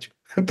garbage.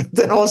 But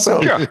then also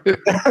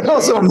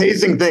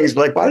amazing things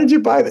like, why did you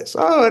buy this?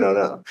 Oh, I don't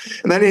know.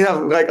 And then he'd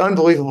have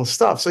unbelievable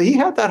stuff. So he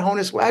had that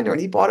Honus Wagner,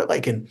 and he bought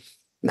it in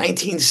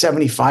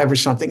 1975 or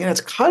something, and it's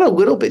cut a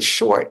little bit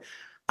short.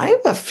 I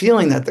have a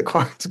feeling that the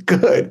card's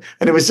good,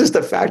 and it was just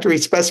a factory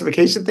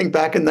specification thing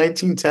back in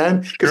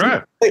 1910.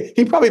 Sure.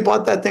 He probably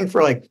bought that thing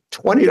for $20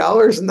 in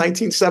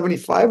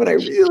 1975, and I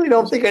really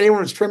don't think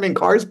anyone was trimming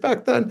cards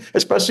back then,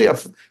 especially a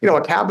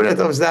cabinet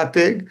that was that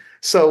big.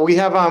 So we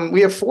have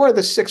 4 of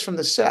the 6 from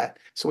the set.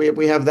 So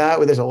we have that.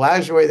 There's a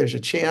Lajoie, there's a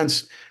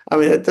Chance. So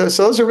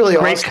those are really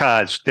great awesome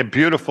cards. They're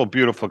beautiful,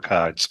 beautiful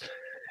cards.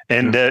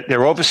 And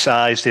they're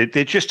oversized.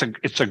 They're just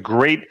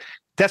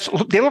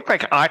they look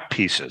like art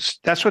pieces.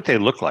 That's what they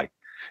look like.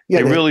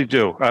 Yeah, they really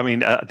do.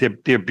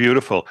 They're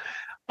beautiful.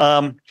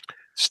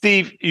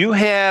 Steve, you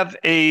have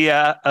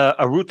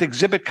a Ruth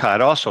exhibit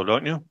card also,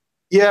 don't you?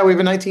 Yeah, we have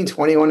a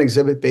 1921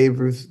 exhibit Babe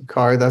Ruth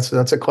card. That's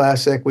a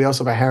classic. We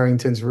also have a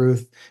Harrington's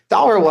Ruth.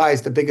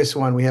 Dollar-wise, the biggest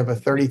one, we have a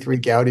 33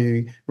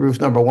 Gowdy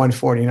Ruth number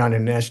 149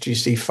 and an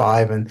SGC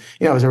 5. And,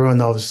 as everyone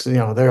knows,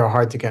 they're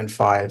hard to get in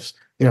fives.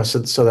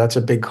 So that's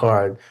a big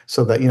card.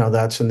 So that,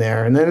 that's in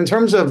there. And then in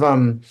terms of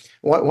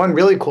one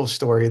really cool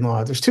story in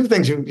law, there's two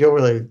things you'll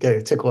really get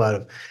a tickle out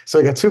of. So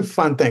we got two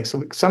fun things.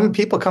 So some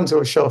people come to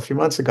a show a few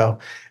months ago,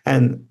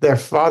 and their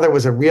father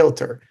was a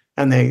realtor,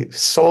 and they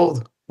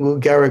sold Lou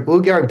Gehrig.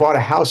 Lou Gehrig bought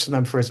a house for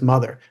them for his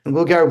mother, and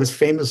Lou Gehrig was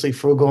famously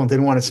frugal and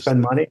didn't want to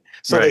spend money.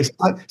 So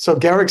so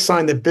Gehrig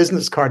signed the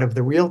business card of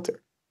the realtor.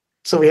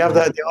 So we have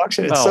that at the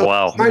auction. It's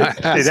wow.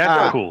 Hey,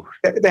 that's cool.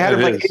 They had it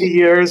like 80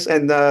 years,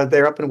 and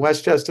they're up in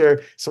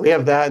Westchester. So we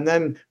have that. And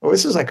then,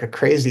 this is like a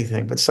crazy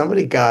thing, but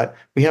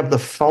we have the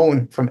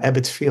phone from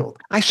Ebbets Field.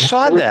 I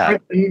saw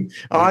that.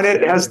 On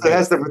it has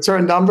the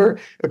return number.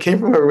 It came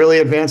from a really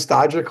advanced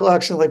Dodger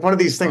collection. Like one of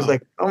these things,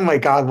 like, oh my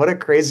God, what a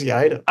crazy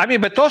item. I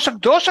mean, but those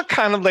are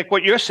kind of like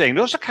what you're saying.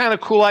 Those are kind of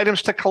cool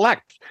items to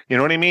collect. You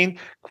know what I mean?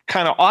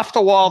 Kind of off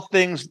the wall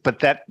things, but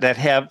that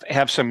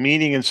have some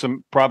meaning and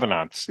some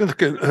provenance.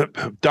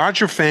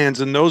 Dodger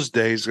fans in those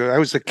days, I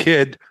was a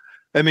kid.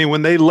 I mean,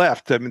 when they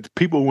left,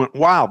 people went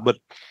wild, but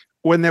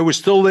when they were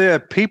still there,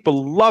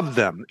 people loved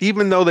them,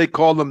 even though they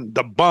called them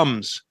the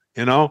bums,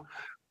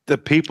 the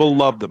people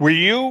loved them. Were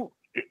you,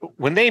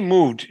 when they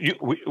moved,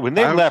 when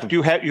they left,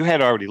 you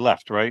had already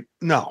left, right?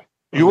 No.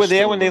 You were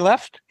there when they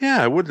left?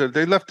 Yeah,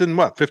 they left in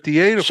what,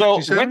 58 or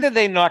 57? So when did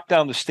they knock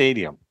down the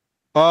stadium?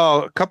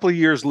 Oh, a couple of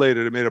years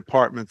later, they made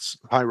apartments,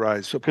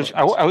 high-rise. Because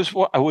I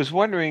was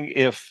wondering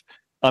if,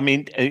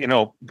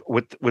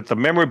 with the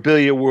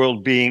memorabilia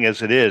world being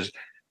as it is,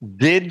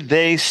 did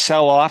they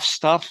sell off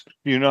stuff?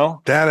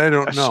 That I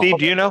don't know. Steve,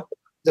 do you know?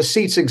 The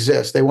seats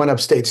exist. They went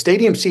upstate.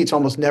 Stadium seats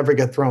almost never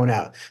get thrown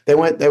out.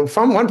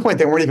 From one point,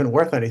 they weren't even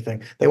worth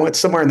anything. They went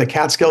somewhere in the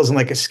Catskills in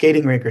like a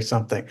skating rink or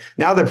something.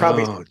 Now they're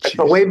probably,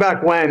 but way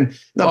back when,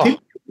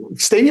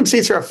 stadium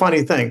seats are a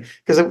funny thing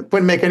because it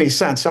wouldn't make any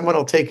sense. Someone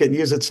will take it and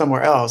use it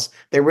somewhere else.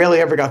 They rarely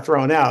ever got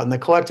thrown out. And the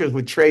collectors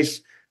would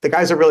trace, the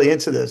guys are really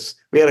into this.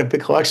 We had a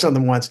big collection of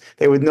them once.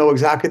 They would know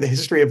exactly the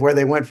history of where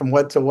they went from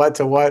what to what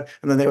to what,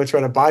 and then they would try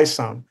to buy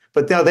some.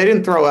 But no, they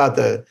didn't throw out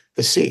the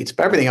seats,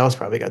 but everything else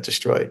probably got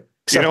destroyed.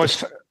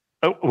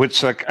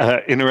 It's like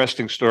an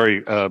interesting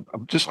story.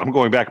 I'm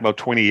going back about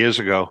 20 years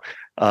ago.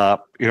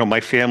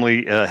 My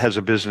family has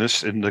a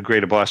business in the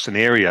greater Boston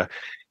area,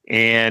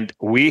 and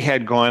we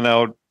had gone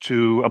out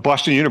to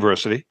Boston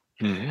University.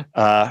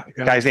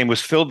 Mm-hmm. Guy's name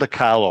was Phil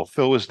DiCarlo.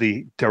 Phil was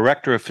the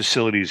director of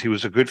facilities. He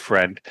was a good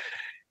friend,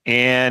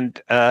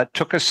 and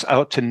took us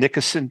out to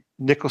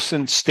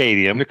Nicholson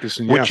Stadium,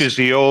 which is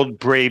the old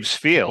Braves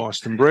field.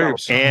 Boston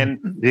Braves. And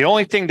the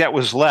only thing that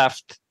was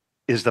left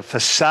is the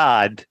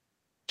facade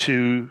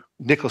to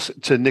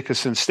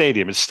Nicholson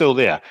Stadium. It's still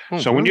there.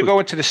 So when you go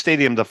into the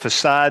stadium, the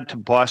facade to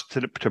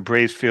Boston to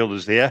Braves Field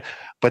is there.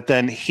 But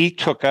then he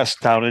took us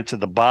down into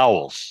the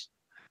bowels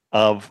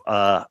of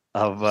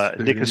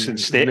Nicholson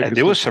Stadium. And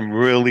there was some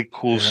really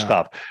cool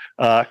stuff.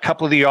 A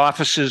couple of the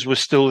offices were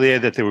still there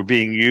that they were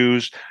being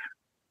used.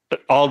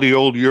 All the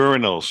old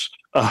urinals.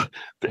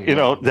 They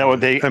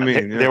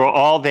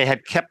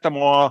had kept them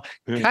all.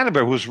 Kind of,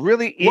 it was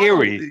really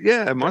eerie.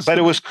 But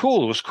it was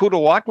cool. It was cool to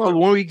walk. Well,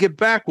 when we get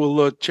back,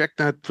 we'll check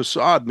that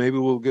facade. Maybe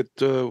we'll get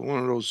one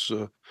of those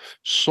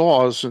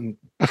saws and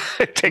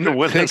take it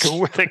with us.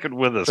 Take it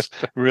with us.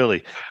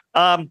 Really,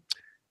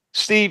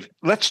 Steve.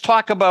 Let's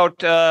talk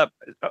about.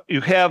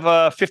 You have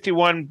a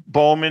 51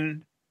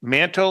 Bowman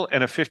mantle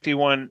and a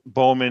 51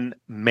 Bowman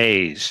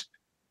maze.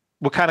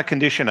 What kind of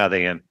condition are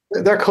they in?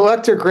 They're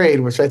collector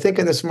grade, which I think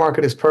in this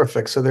market is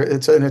perfect. So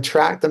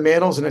the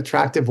mantle's an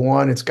attractive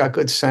one. It's got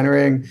good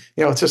centering.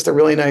 It's just a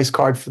really nice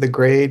card for the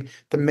grade.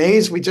 The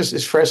maze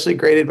is freshly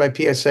graded by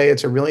PSA.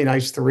 It's a really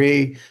nice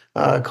 3.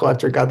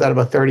 Collector got that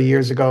about 30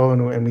 years ago,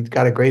 and we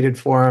got it graded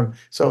for him.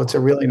 So it's a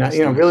really nice,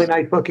 really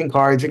nice looking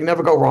cards. You can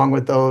never go wrong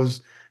with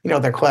those.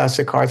 They're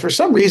classic cards for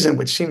some reason,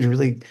 which seems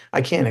really,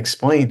 I can't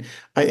explain.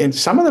 And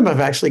some of them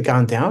have actually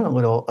gone down a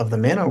little of the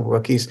Mano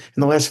rookies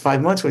in the last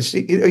 5 months, which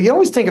you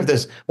always think of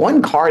this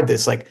one card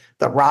that's like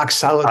the rock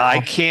solid. I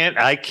can't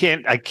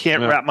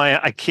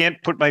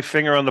put my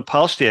finger on the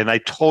pulse there. And I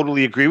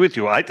totally agree with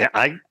you.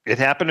 It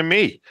happened to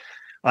me.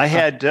 I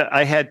had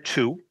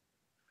 2,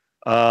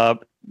 not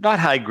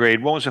high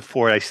grade. One was a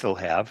 4 I still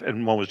have,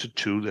 and one was a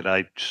 2 that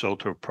I sold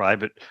to a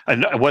private.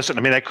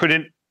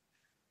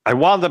 I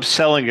wound up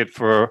selling it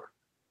for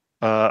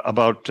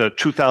about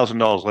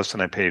 $2,000 less than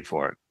I paid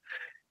for it,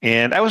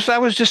 and I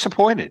was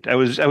disappointed. I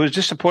was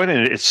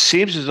disappointed. It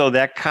seems as though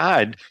that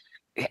card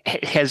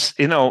has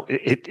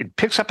it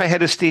picks up a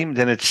head of steam,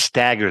 then it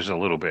staggers a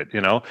little bit.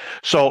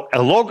 So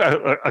a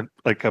logo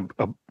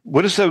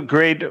what is the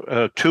grade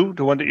 2?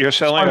 The one that you're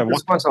selling?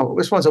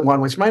 This one's a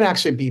 1, which might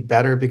actually be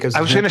better because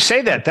I was going to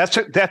say that's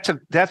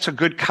a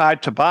good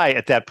card to buy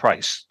at that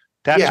price.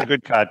 That's a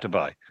good card to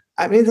buy.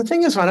 I mean, the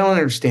thing is, what I don't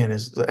understand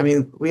is, I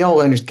mean, we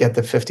all get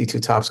the 52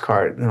 Topps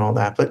card and all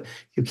that, but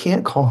you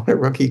can't call it a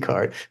rookie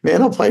card.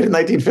 Mantle played in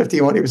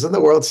 1951. He was in the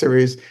World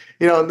Series,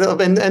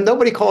 and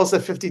nobody calls the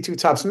 52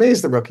 Topps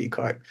Mays the rookie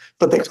card,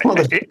 but they call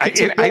it.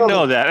 I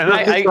know that, and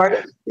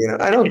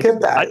I don't get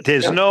that.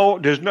 There's no.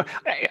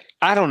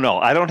 I don't know.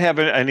 I don't have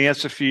an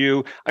answer for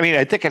you. I mean,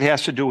 I think it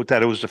has to do with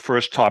that it was the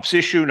first Topps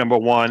issue. Number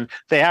one,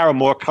 they are a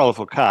more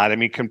colorful card. I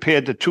mean,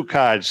 compared to two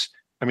cards,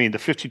 I mean, the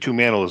 52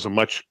 Mantle is a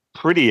much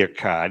prettier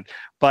card.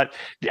 But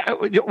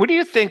what do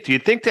you think? Do you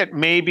think that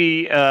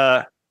maybe Mr.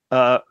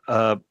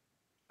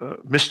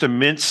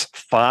 Mint's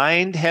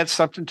find had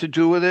something to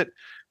do with it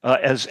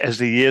as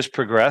the years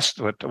progressed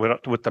with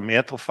the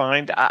Mantle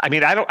find? I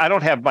mean, I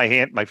don't have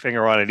my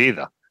finger on it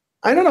either.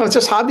 I don't know. It's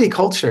just hobby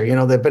culture,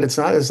 but it's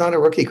not a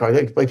rookie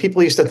card. Like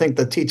people used to think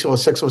the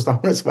T206 was the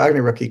Honus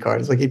Wagner rookie card.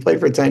 It's like he played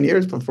for 10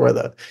 years before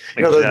that.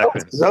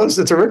 Exactly.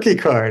 It's a rookie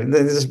card. And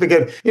then this big,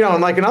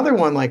 and like another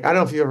one, like, I don't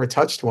know if you ever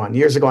touched one.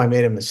 Years ago, I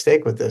made a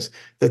mistake with this.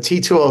 The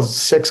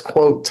T206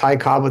 quote Ty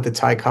Cobb with the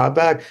Ty Cobb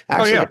back.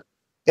 Actually,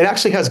 It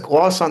actually has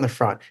gloss on the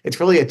front. It's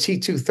really a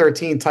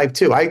T213 Type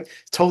 2. I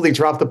totally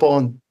dropped the ball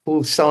and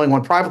was selling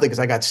one privately because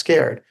I got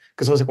scared.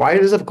 Because I was like, why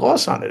does it have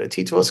gloss on it? A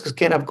T206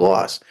 can't have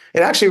gloss.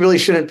 It actually really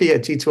shouldn't be a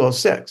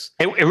T206.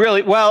 It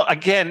really, well,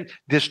 again,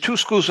 there's two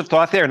schools of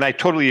thought there, and I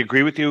totally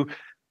agree with you.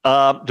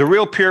 The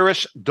real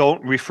purists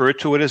don't refer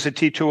to it as a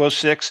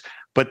T206,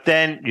 but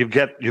then you've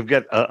got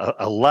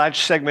a large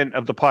segment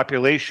of the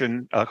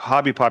population, a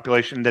hobby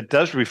population, that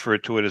does refer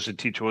to it as a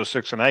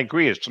T206, and I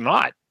agree, it's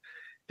not.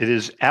 It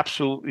is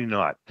absolutely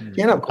not. You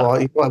can't have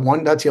gloss.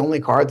 That's the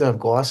only card to have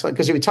gloss on.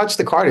 Because if you touch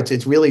the card,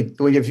 it's really,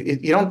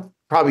 you don't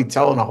probably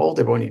tell in a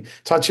holder, but when you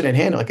touch it in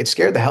hand, like, it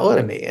scared the hell out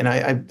of me. And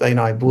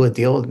I blew a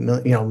deal,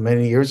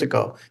 many years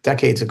ago,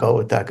 decades ago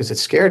with that, because it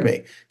scared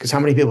me. Because how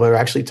many people have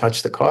actually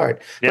touched the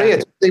card? Yeah. But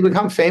yeah, they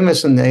become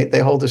famous and they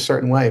hold a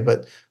certain way.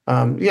 But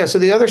so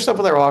the other stuff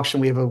with our auction,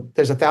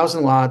 there's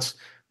 1,000 lots.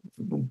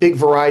 Big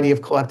variety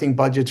of collecting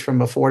budgets,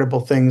 from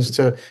affordable things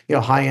to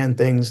high-end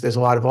things. There's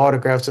a lot of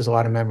autographs, there's a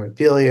lot of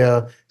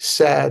memorabilia,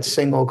 sets,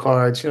 single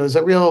cards. There's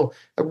a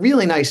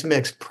really nice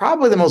mix.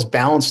 Probably the most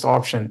balanced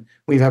auction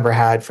we've ever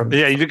had.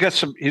 He's got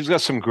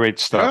some great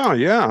stuff. Oh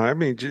yeah, I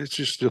mean, it's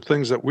just the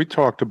things that we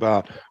talked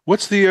about.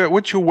 What's your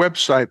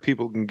website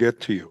people can get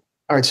to you?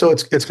 All right, so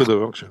it's for the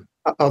auction.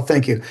 Oh,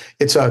 thank you.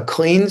 It's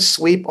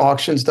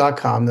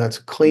cleansweepauctions.com. That's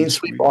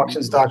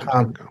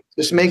cleansweepauctions.com.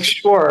 Just make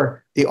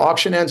sure the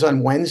auction ends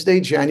on Wednesday,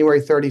 January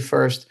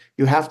 31st.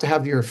 You have to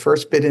have your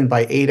first bid in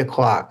by 8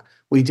 o'clock.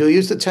 We do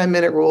use the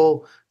 10-minute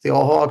rule. The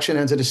whole auction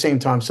ends at the same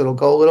time, so it'll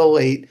go a little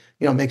late.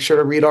 Make sure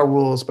to read our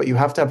rules, but you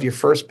have to have your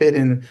first bid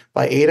in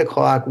by 8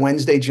 o'clock,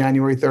 Wednesday,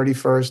 January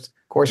 31st.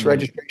 Of course,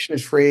 registration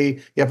is free.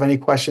 If you have any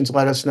questions,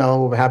 let us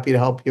know. We're happy to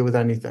help you with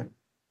anything.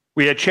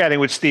 We are chatting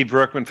with Steve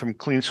Verkman from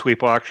Clean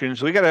Sweep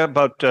Auctions. We got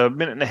about a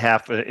minute and a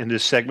half in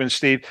this segment,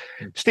 Steve.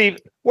 Steve,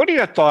 what are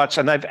your thoughts?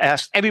 And I've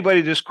asked everybody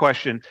this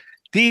question.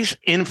 These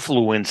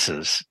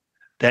influencers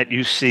that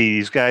you see,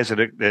 these guys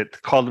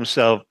that call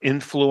themselves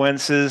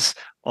influencers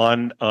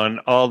on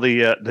all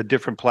the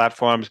different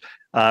platforms,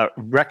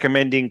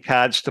 recommending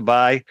cards to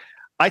buy.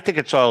 I think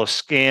it's all a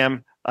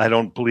scam. I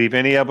don't believe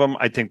any of them.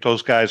 I think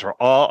those guys a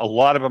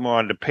lot of them are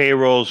on the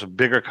payrolls of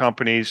bigger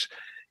companies,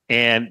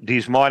 and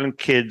these modern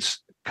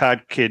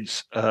card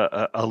kids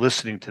are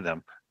listening to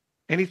them.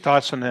 Any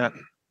thoughts on that?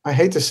 I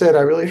hate to say it,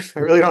 I really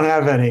don't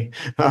have any.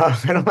 I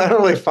don't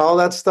really follow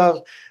that stuff.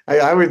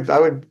 I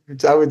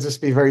would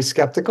just be very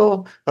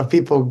skeptical of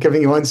people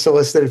giving you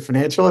unsolicited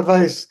financial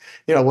advice.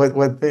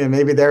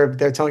 Maybe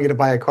they're telling you to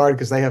buy a card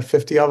because they have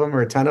 50 of them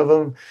or 10 of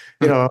them.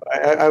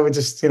 I would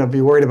just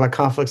be worried about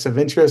conflicts of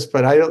interest.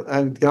 But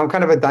I'm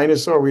kind of a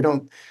dinosaur. We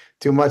don't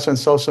do much on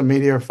social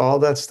media or follow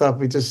that stuff.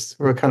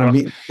 We're kind of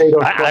meeting.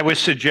 I would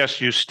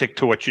suggest you stick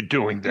to what you're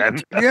doing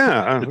then.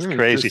 Yeah. It's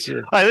crazy.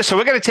 All right, listen,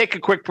 we're going to take a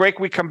quick break.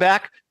 We come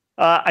back.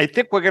 I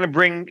think we're going to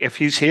bring, if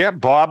he's here,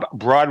 Bob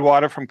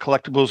Broadwater from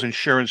Collectibles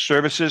Insurance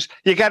Services.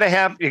 You got to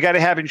have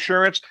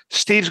insurance.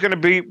 Steve's going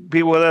to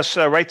be with us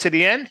right to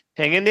the end.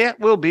 Hang in there.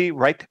 We'll be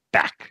right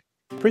back.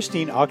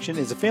 Pristine Auction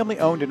is a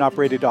family-owned and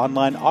operated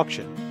online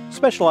auction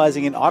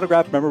specializing in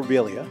autographed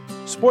memorabilia,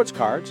 sports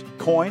cards,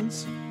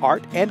 coins,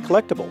 art, and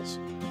collectibles.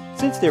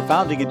 Since their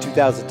founding in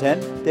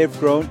 2010, they've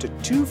grown to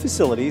 2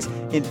 facilities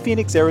in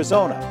Phoenix,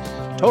 Arizona,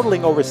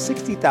 totaling over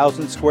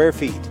 60,000 square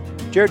feet.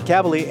 Jared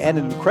Cavalier and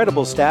an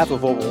incredible staff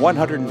of over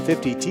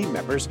 150 team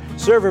members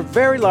serve a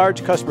very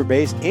large customer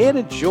base and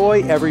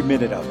enjoy every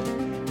minute of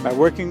it. By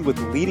working with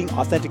leading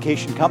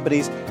authentication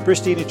companies,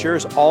 Pristine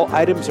ensures all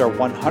items are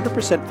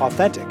 100%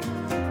 authentic.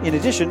 In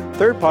addition,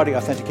 third-party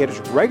authenticators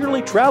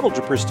regularly travel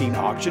to Pristine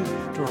Auction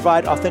to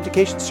provide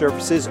authentication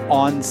services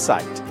on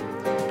site.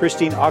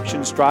 Pristine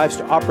Auction strives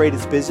to operate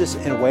its business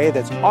in a way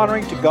that's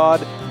honoring to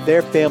God,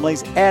 their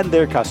families, and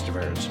their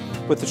customers.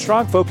 With a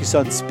strong focus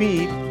on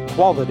speed,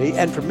 quality,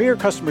 and premier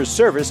customer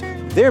service,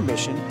 their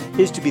mission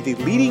is to be the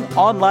leading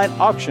online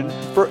auction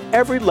for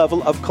every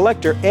level of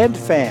collector and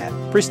fan.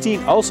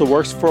 Pristine also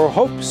works for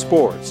Hope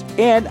Sports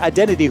and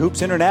Identity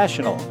Hoops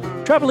International.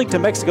 traveling to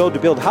Mexico to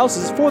build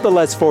houses for the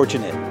less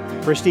fortunate.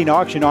 Pristine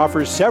Auction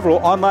offers several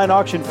online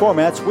auction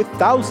formats with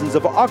thousands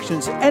of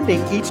auctions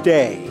ending each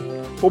day.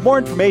 For more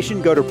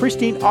information, go to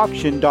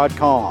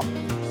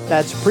pristineauction.com.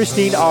 That's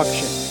Pristine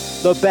Auction,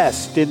 the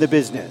best in the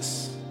business.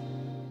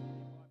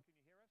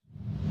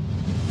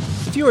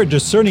 If you're a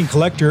discerning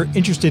collector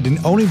interested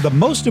in owning the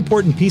most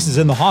important pieces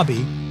in the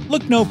hobby,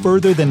 look no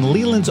further than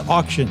Leland's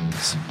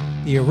Auctions.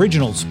 The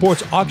original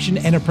sports auction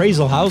and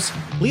appraisal house,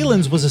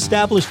 Leland's was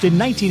established in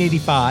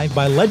 1985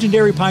 by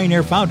legendary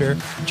Pioneer founder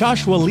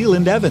Joshua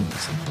Leland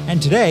Evans.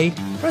 And today,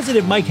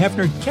 President Mike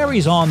Hefner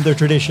carries on their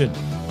tradition.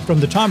 From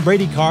the Tom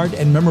Brady card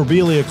and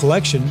memorabilia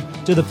collection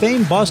to the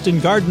famed Boston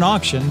Garden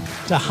Auction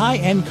to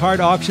high-end card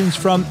auctions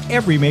from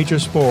every major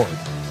sport,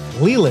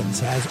 Leland's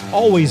has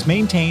always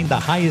maintained the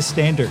highest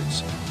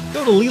standards.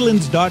 Go to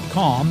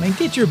Lelands.com and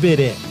get your bid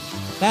in.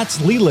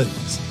 That's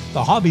Leland's,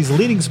 the hobby's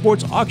leading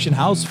sports auction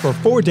house for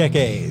 4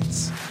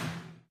 decades.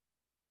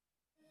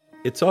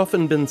 It's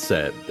often been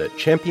said that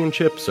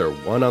championships are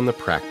won on the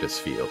practice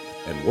field,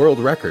 and world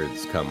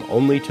records come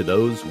only to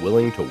those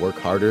willing to work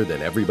harder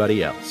than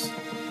everybody else.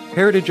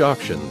 Heritage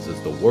Auctions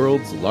is the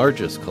world's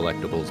largest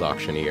collectibles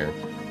auctioneer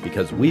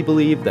because we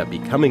believe that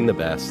becoming the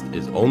best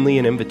is only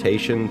an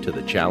invitation to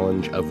the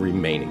challenge of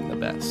remaining the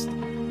best.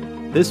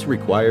 This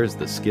requires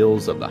the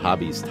skills of the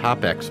hobby's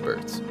top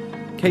experts,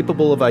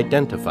 capable of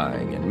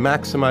identifying and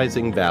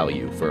maximizing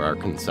value for our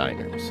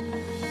consigners.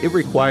 It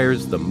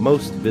requires the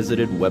most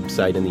visited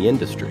website in the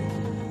industry,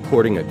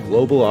 courting a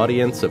global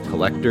audience of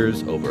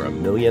collectors over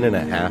 1.5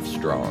 million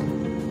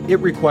strong. It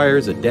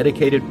requires a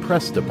dedicated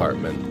press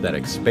department that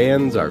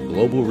expands our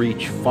global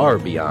reach far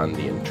beyond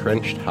the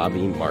entrenched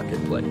hobby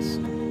marketplace.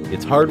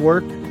 It's hard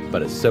work,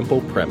 but a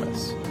simple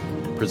premise.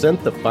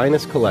 Present the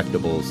finest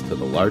collectibles to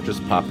the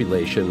largest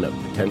population of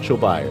potential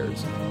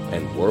buyers,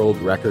 and world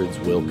records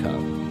will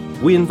come.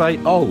 We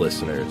invite all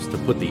listeners to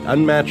put the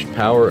unmatched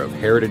power of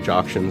Heritage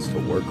Auctions to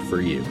work for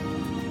you.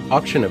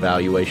 Auction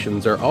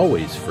evaluations are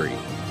always free,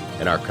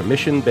 and our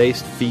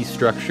commission-based fee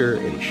structure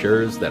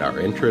ensures that our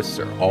interests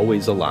are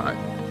always aligned.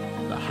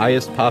 The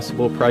highest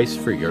possible price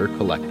for your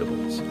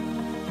collectibles.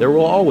 There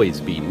will always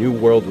be new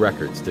world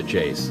records to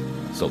chase,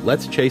 so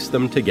let's chase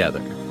them together.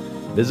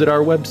 Visit our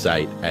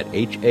website at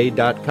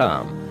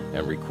ha.com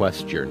and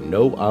request your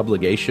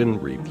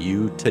no-obligation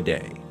review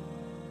today.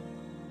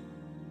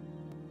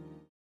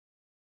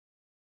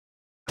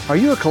 Are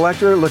you a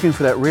collector looking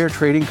for that rare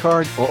trading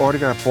card or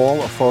autographed ball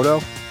or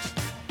photo?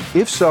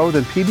 If so,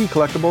 then PB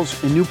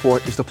Collectibles in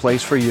Newport is the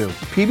place for you.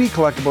 PB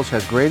Collectibles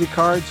has graded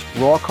cards,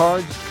 raw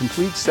cards,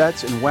 complete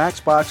sets, and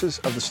wax boxes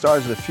of the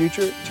stars of the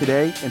future,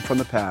 today, and from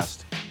the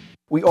past.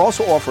 We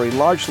also offer a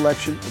large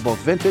selection of both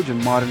vintage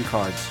and modern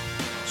cards.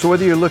 So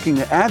whether you're looking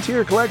to add to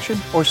your collection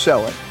or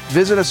sell it,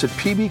 visit us at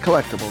PB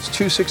Collectibles,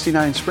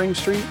 269 Spring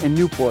Street in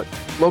Newport,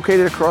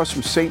 located across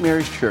from St.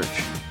 Mary's Church.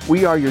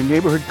 We are your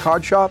neighborhood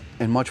card shop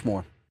and much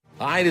more.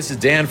 Hi, this is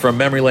Dan from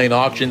Memory Lane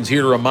Auctions,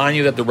 here to remind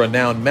you that the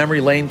renowned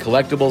Memory Lane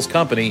Collectibles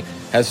Company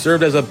has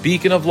served as a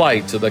beacon of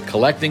light to the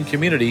collecting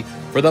community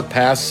for the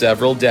past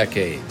several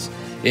decades.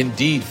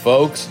 Indeed,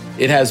 folks,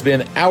 it has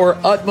been our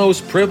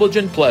utmost privilege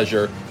and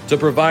pleasure to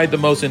provide the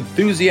most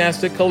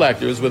enthusiastic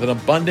collectors with an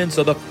abundance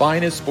of the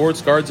finest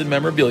sports cards and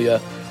memorabilia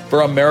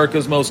for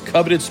America's most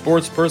coveted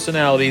sports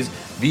personalities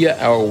via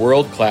our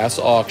world-class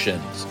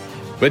auctions.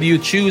 Whether you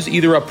choose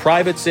either a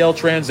private sale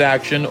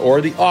transaction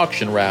or the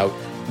auction route,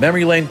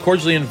 Memory Lane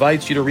cordially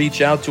invites you to reach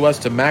out to us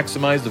to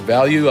maximize the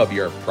value of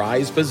your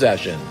prized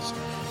possessions.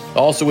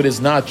 Also, it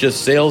is not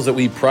just sales that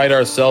we pride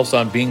ourselves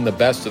on being the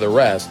best of the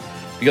rest,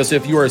 because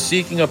if you are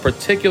seeking a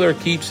particular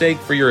keepsake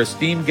for your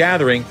esteemed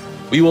gathering,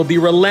 we will be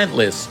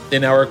relentless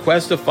in our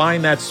quest to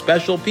find that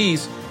special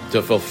piece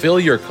to fulfill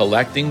your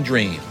collecting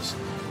dreams.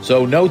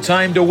 So no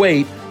time to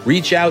wait.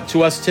 Reach out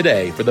to us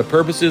today for the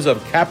purposes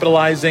of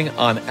capitalizing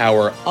on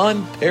our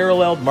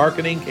unparalleled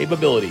marketing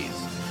capabilities.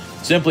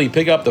 Simply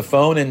pick up the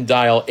phone and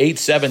dial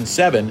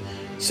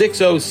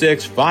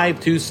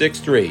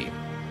 877-606-5263.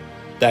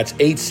 That's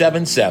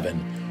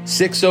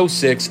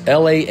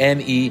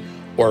 877-606-LANE,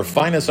 or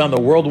find us on the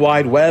World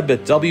Wide Web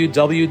at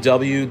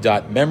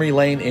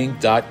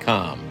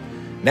www.memorylaneinc.com.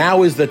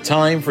 Now is the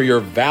time for your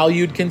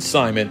valued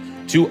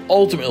consignment to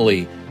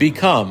ultimately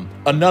become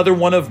another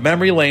one of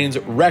Memory Lane's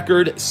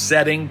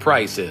record-setting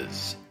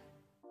prices.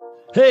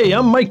 Hey,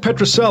 I'm Mike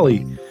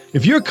Petroselli.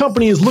 If your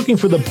company is looking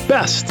for the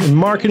best in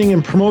marketing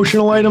and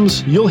promotional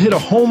items, you'll hit a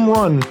home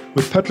run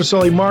with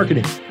Petroselli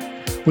Marketing.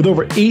 With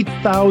over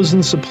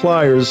 8,000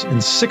 suppliers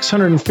and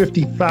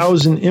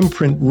 650,000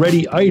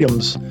 imprint-ready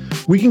items,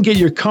 we can get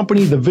your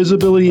company the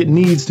visibility it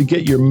needs to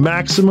get your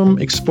maximum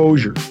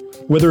exposure.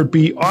 Whether it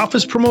be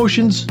office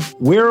promotions,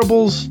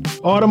 wearables,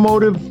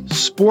 automotive,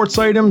 sports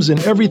items, and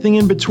everything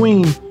in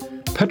between,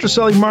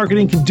 Petroselli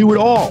Marketing can do it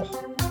all.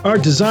 Our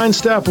design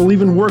staff will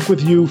even work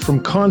with you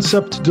from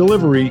concept to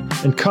delivery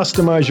and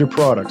customize your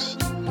products.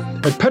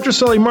 At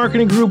Petroselli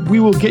Marketing Group, we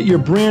will get your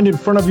brand in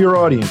front of your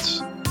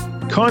audience.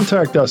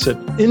 Contact us at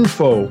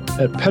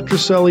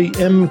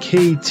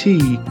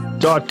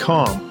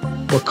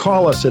info@petrosellimkt.com. or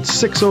call us at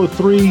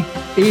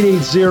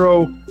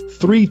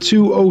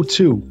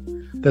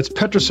 603-880-3202. That's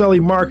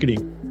Petroselli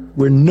Marketing,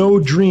 where no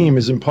dream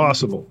is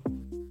impossible.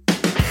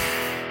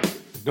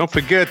 Don't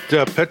forget,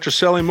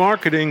 Petroselli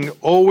Marketing,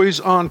 always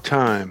on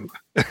time.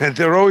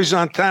 They're always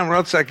on time, or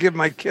else I give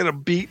my kid a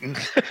beating.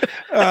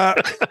 No,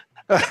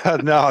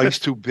 he's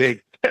too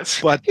big.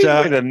 But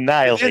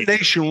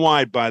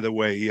nationwide, by the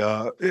way,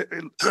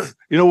 I'm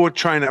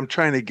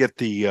trying to get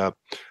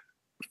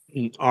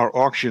our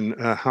auction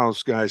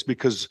house guys,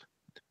 because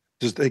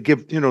they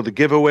give the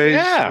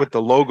giveaways with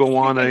the logo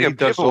on it. He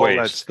does all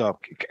that stuff.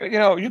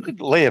 You could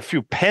lay a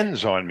few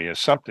pens on me or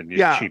something.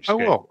 Cheapskate. I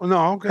will.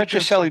 No,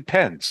 Petroselli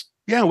pens.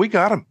 Yeah, we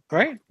got them.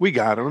 Right, we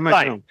got them.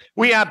 Right.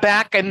 We are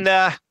back, and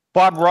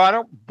Bob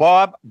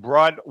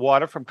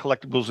Broadwater from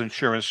Collectibles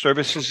Insurance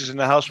Services is in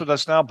the house with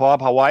us now.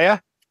 Bob, how are you?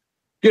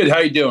 Good. How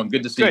you doing?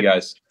 Good to see you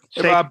guys.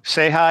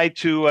 Say hi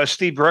to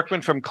Steve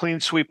Berkman from Clean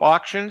Sweep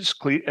Auctions.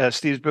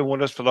 Steve's been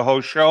with us for the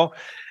whole show.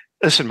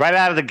 Listen, right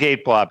out of the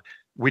gate, Bob,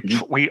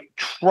 we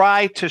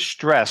try to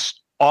stress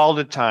all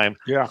the time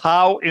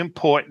how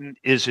important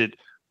is it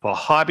for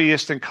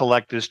hobbyists and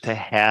collectors to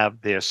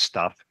have their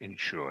stuff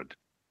insured.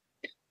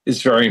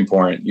 It's very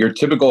important. Your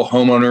typical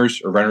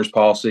homeowners or renters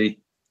policy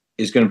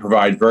is going to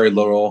provide very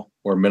little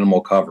or minimal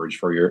coverage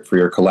for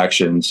your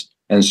collections,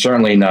 and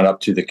certainly not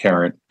up to the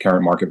current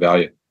market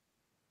value.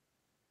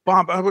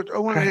 Bob, I want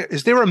to.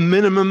 Is there a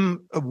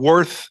minimum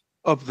worth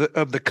of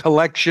the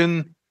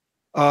collection,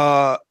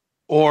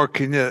 or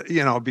can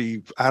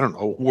be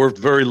worth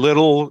very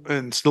little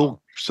and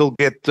still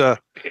get?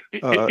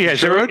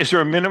 Is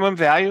there a minimum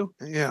value?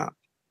 Yeah,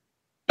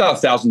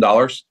 about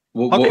 $1,000.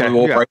 We'll break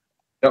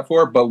it up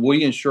for it, but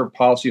we insure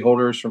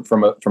policyholders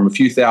from a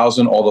few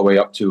thousand all the way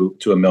up to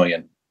 $1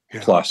 million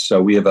plus. So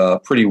we have a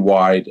pretty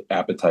wide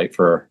appetite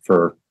for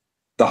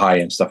the high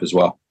end stuff as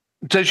well.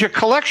 Does your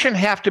collection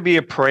have to be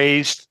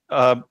appraised?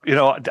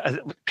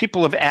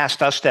 People have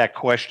asked us that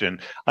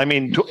question. I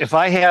mean, if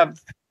I have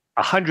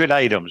 100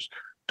 items,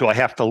 do I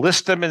have to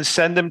list them and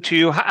send them to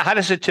you? How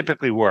does it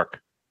typically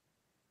work?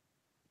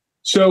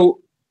 So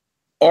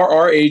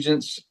our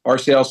agents, our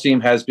sales team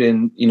has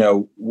been,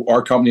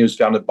 our company was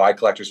founded by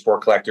collectors for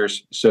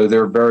collectors. So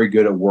they're very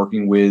good at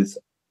working with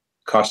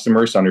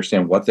customers to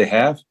understand what they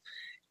have.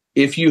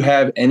 If you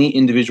have any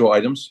individual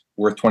items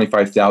worth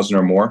 $25,000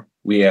 or more,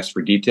 we ask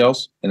for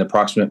details and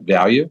approximate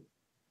value.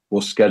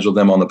 We'll schedule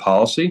them on the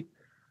policy.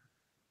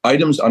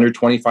 Items under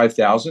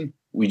 $25,000,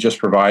 we just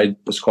provide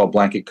what's called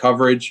blanket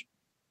coverage.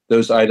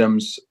 Those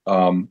items,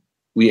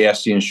 we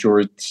ask the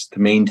insured to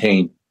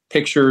maintain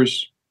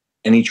pictures,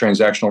 any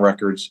transactional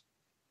records,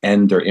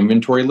 and their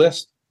inventory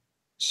list.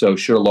 So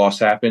should a loss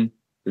happen,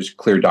 there's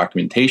clear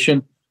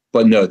documentation.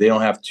 But no, they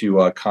don't have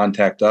to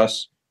contact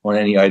us on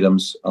any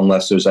items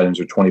unless those items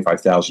are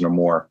 $25,000 or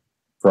more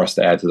for us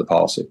to add to the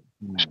policy.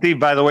 Steve,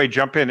 by the way,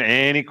 jump in.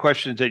 Any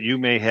questions that you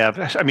may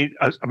have? I mean,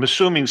 I'm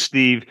assuming,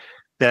 Steve,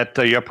 that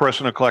your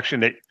personal collection,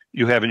 that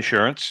you have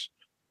insurance?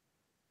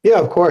 Yeah,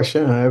 of course.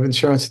 Yeah, I have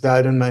insurance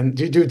that. And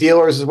do you do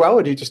dealers as well,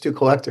 or do you just do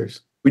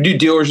collectors? We do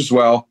dealers as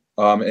well.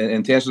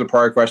 And to answer the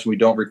prior question, we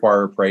don't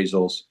require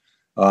appraisals.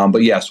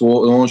 But yes,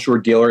 we'll insure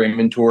dealer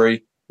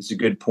inventory. It's a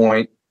good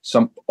point.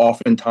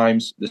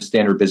 Oftentimes, the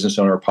standard business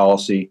owner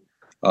policy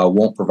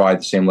won't provide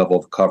the same level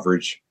of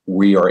coverage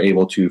we are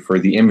able to for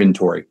the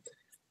inventory.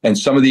 And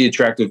some of the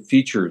attractive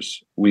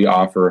features we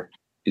offer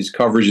is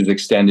coverage is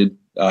extended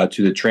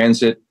to the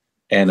transit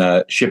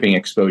and shipping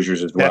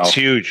exposures as well. That's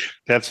huge.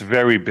 That's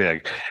very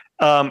big.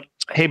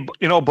 Hey,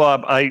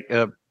 Bob, I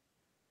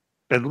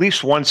at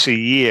least once a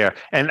year,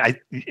 and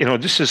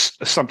this is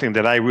something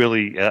that I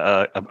really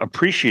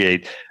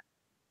appreciate.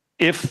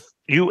 If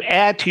you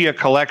add to your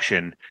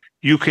collection,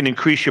 you can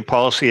increase your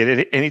policy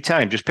at any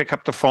time. Just pick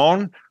up the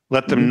phone,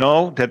 let them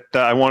know that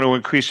I want to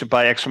increase it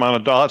by X amount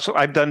of dollars. So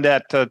I've done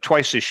that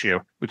twice this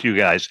year with you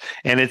guys,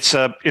 and it's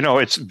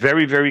it's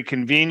very, very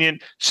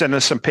convenient. Send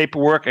us some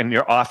paperwork, and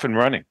you're off and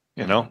running.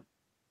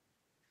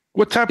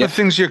 What type of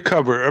things you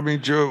cover? I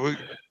mean, Joe,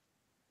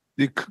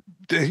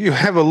 you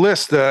have a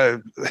list.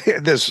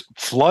 There's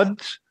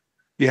floods.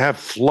 You have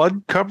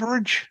flood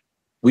coverage.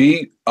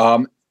 We,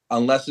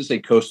 unless it's a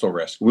coastal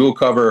risk, we will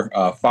cover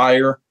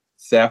fire,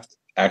 theft,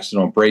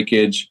 accidental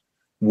breakage,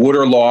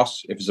 water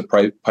loss if it's a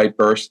pipe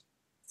burst,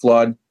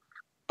 flood,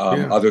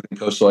 other than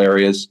coastal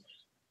areas,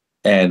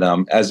 and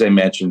as I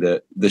mentioned,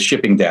 the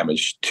shipping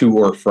damage to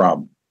or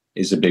from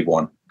is a big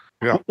one.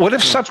 Yeah. What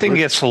if something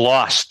gets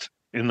lost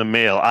in the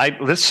mail?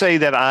 Let's say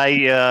that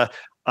I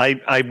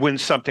win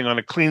something on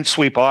a Clean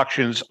Sweep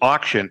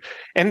auction,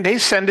 and they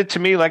send it to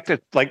me like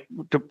the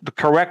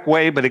correct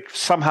way, but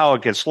somehow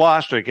it gets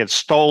lost or it gets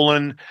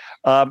stolen.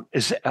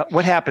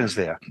 What happens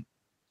there?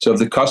 So if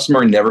the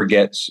customer never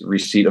gets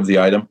receipt of the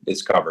item,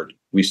 it's covered.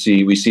 We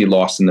see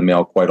lost in the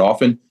mail quite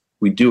often.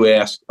 We do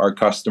ask our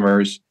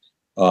customers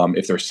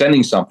if they're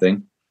sending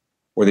something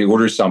or they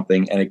order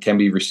something and it can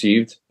be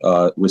received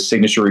with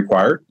signature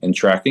required and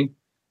tracking.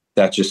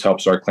 That just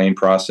helps our claim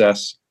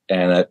process,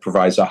 and it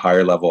provides a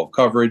higher level of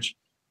coverage.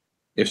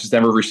 If it's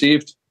never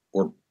received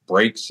or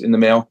breaks in the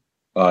mail,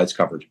 it's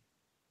covered.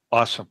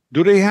 Awesome.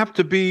 Do they have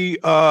to be,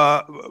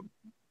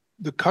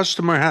 the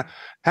customer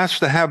has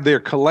to have their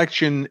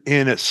collection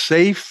in a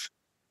safe?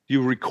 Do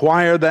you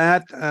require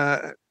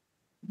that?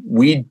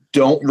 We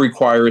don't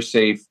require a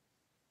safe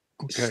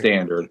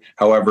standard.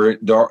 However,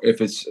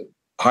 if it's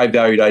high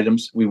valued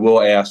items, we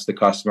will ask the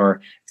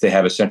customer if they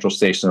have a central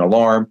station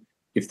alarm,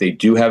 if they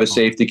do have a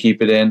safe to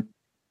keep it in.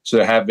 So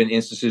there have been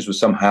instances with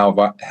some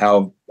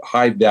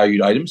high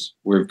valued items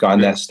where we've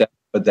gone that step,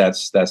 but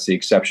that's the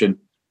exception.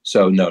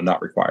 So no,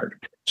 not required.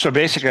 So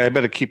basically, I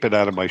better keep it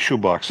out of my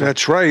shoebox.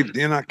 That's right.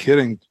 You're not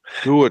kidding.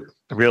 Do it.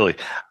 Really.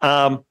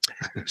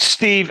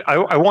 Steve,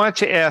 I wanted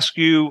to ask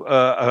you,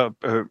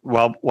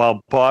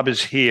 while Bob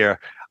is here,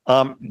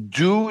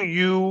 do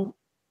you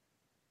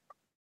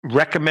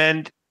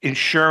recommend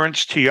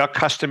insurance to your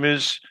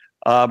customers,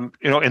 in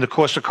the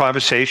course of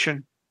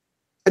conversation?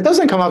 It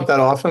doesn't come up that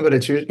often, but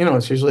it's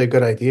usually a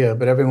good idea.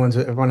 But everyone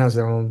has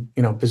their own,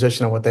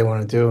 position on what they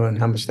want to do and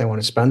how much they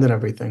want to spend and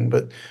everything.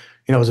 But,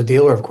 as a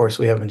dealer, of course,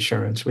 we have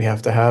insurance. We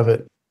have to have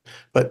it.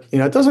 But,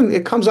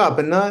 it comes up,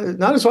 and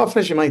not as often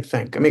as you might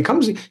think. I mean,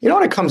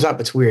 when it comes up,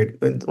 it's weird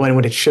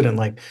when it shouldn't.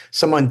 Like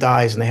someone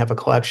dies and they have a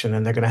collection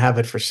and they're going to have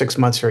it for 6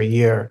 months or a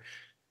year.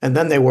 And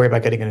then they worry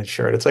about getting it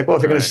insured. It's like, well,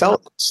 if you're going to sell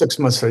it 6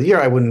 months or a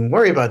year, I wouldn't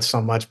worry about it so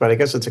much. But I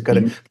guess it's a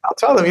good. I'll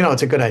tell them,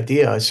 it's a good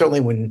idea. I certainly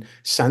wouldn't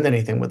send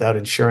anything without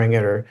insuring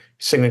it or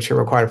signature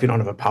required if you don't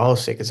have a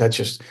policy, because that's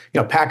just,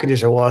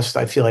 packages are lost,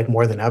 I feel like,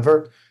 more than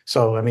ever.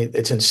 So I mean,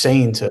 it's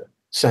insane to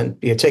send.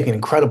 You're taking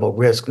incredible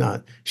risk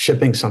not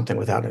shipping something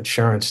without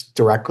insurance,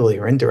 directly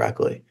or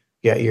indirectly.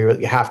 Yeah, you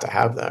have to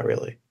have that,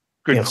 really.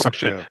 Good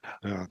question.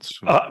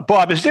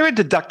 Bob, is there a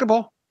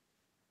deductible?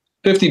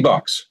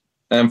 $50.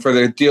 And for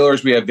the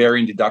dealers, we have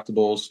varying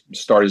deductibles,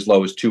 start as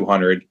low as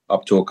 $200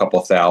 up to a couple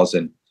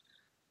thousand.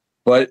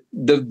 But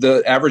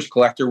the average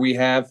collector we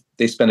have,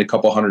 they spend a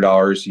couple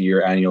 $100 a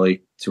year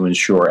annually to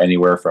insure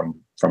anywhere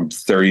from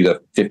 $30,000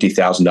 to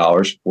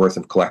 $50,000 worth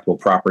of collectible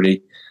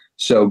property.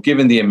 So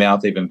given the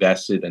amount they've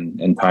invested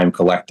and time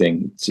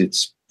collecting,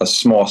 it's a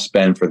small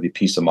spend for the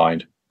peace of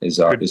mind is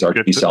our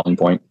key selling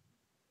point.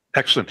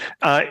 Excellent.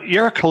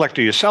 You're a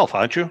collector yourself,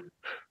 aren't you?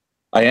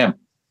 I am.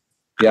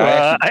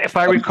 Yeah, if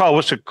I recall,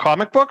 was it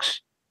comic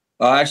books?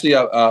 Actually,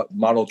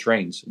 model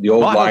trains, the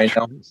old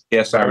Lionel.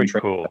 Yes, very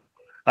cool.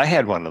 I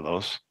had one of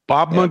those.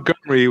 Bob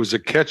Montgomery was a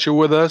catcher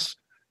with us.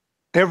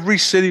 Every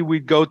city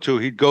we'd go to,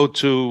 he'd go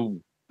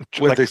to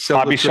where they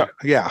sell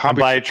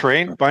buy a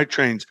train. Buy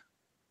trains.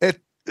 At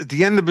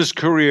the end of his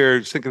career,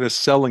 he's thinking of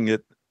selling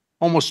it,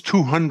 almost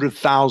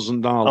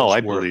 $200,000. Oh,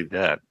 I believe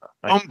that.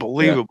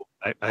 Unbelievable.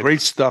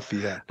 Great stuff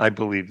he had. I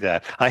believe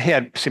that.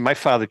 My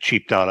father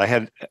cheaped out. I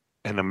had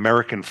an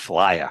American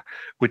Flyer,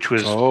 which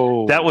was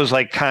that was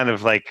like kind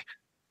of like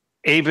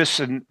Avis,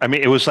 and I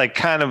mean it was like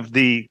kind of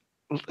the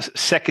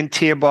second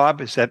tier. Bob,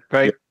 is that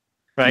right?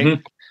 Yeah. Right.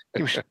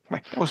 Mm-hmm.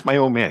 That was my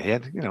old man. He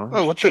had,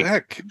 what the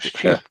heck?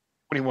 Yeah.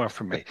 What do you want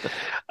from me?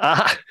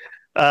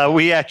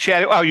 We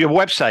chatted. Oh, your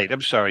website.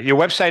 I'm sorry. Your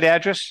website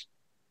address?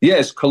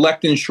 Yes,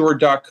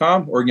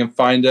 collectinsure.com, or you can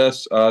find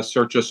us,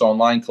 search us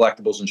online,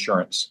 Collectibles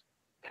Insurance.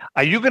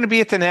 Are you going to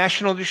be at the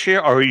National this year,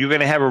 or are you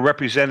going to have a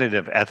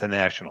representative at the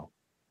National?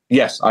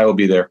 Yes, I will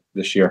be there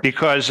this year.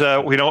 Because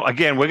we're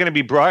going to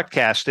be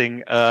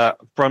broadcasting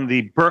from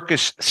the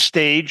Berkus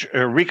stage,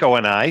 Rico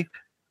and I,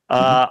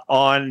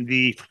 on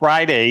the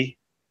Friday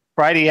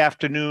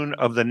afternoon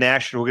of the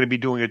National. We're going to be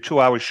doing a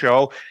 2-hour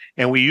show,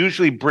 and we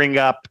usually bring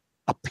up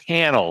a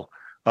panel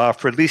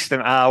for at least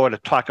an hour to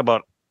talk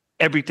about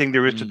everything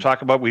there is to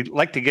talk about. We'd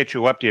like to get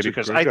you up there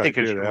because I think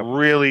it's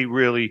really,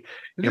 really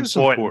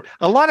important.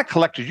 A lot of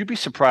collectors, you'd be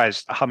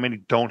surprised how many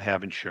don't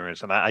have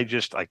insurance, and I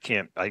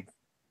can't. I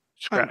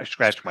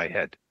scratched my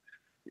head.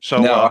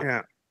 So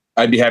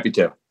I'd be happy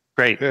to.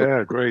 Great.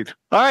 Yeah, great.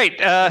 All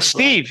right,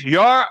 Steve,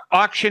 your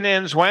auction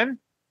ends when?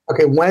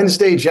 Okay,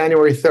 Wednesday,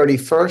 January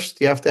 31st.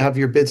 You have to have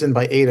your bids in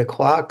by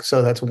 8:00.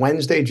 So that's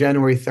Wednesday,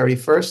 January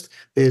 31st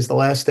is the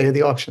last day of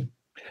the auction.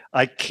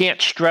 I can't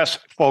stress,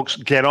 folks,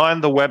 get on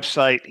the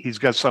website. He's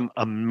got some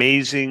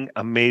amazing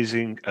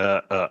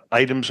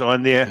items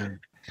on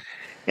there.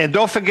 And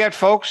don't forget,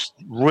 folks,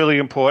 really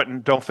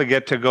important, don't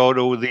forget to go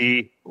to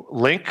the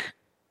link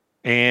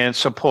and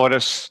support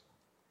us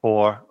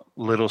for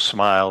Little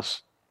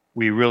Smiles.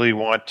 We really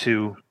want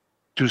to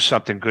do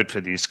something good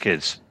for these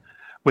kids.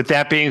 With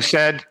that being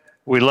said,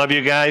 we love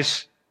you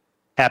guys.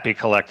 Happy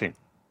collecting.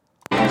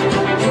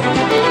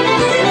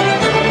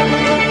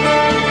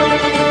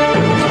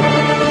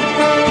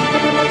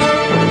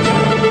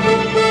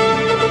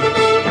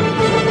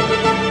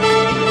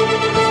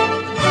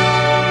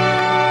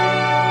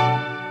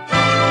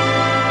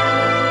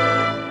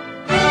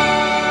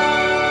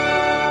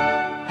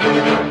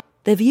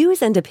 The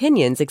views and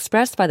opinions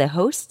expressed by the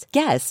hosts,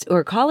 guests,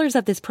 or callers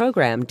of this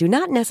program do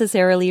not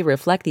necessarily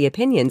reflect the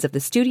opinions of the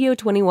Studio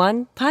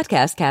 21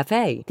 Podcast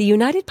Cafe, the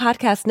United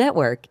Podcast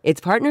Network, its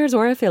partners,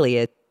 or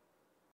affiliates.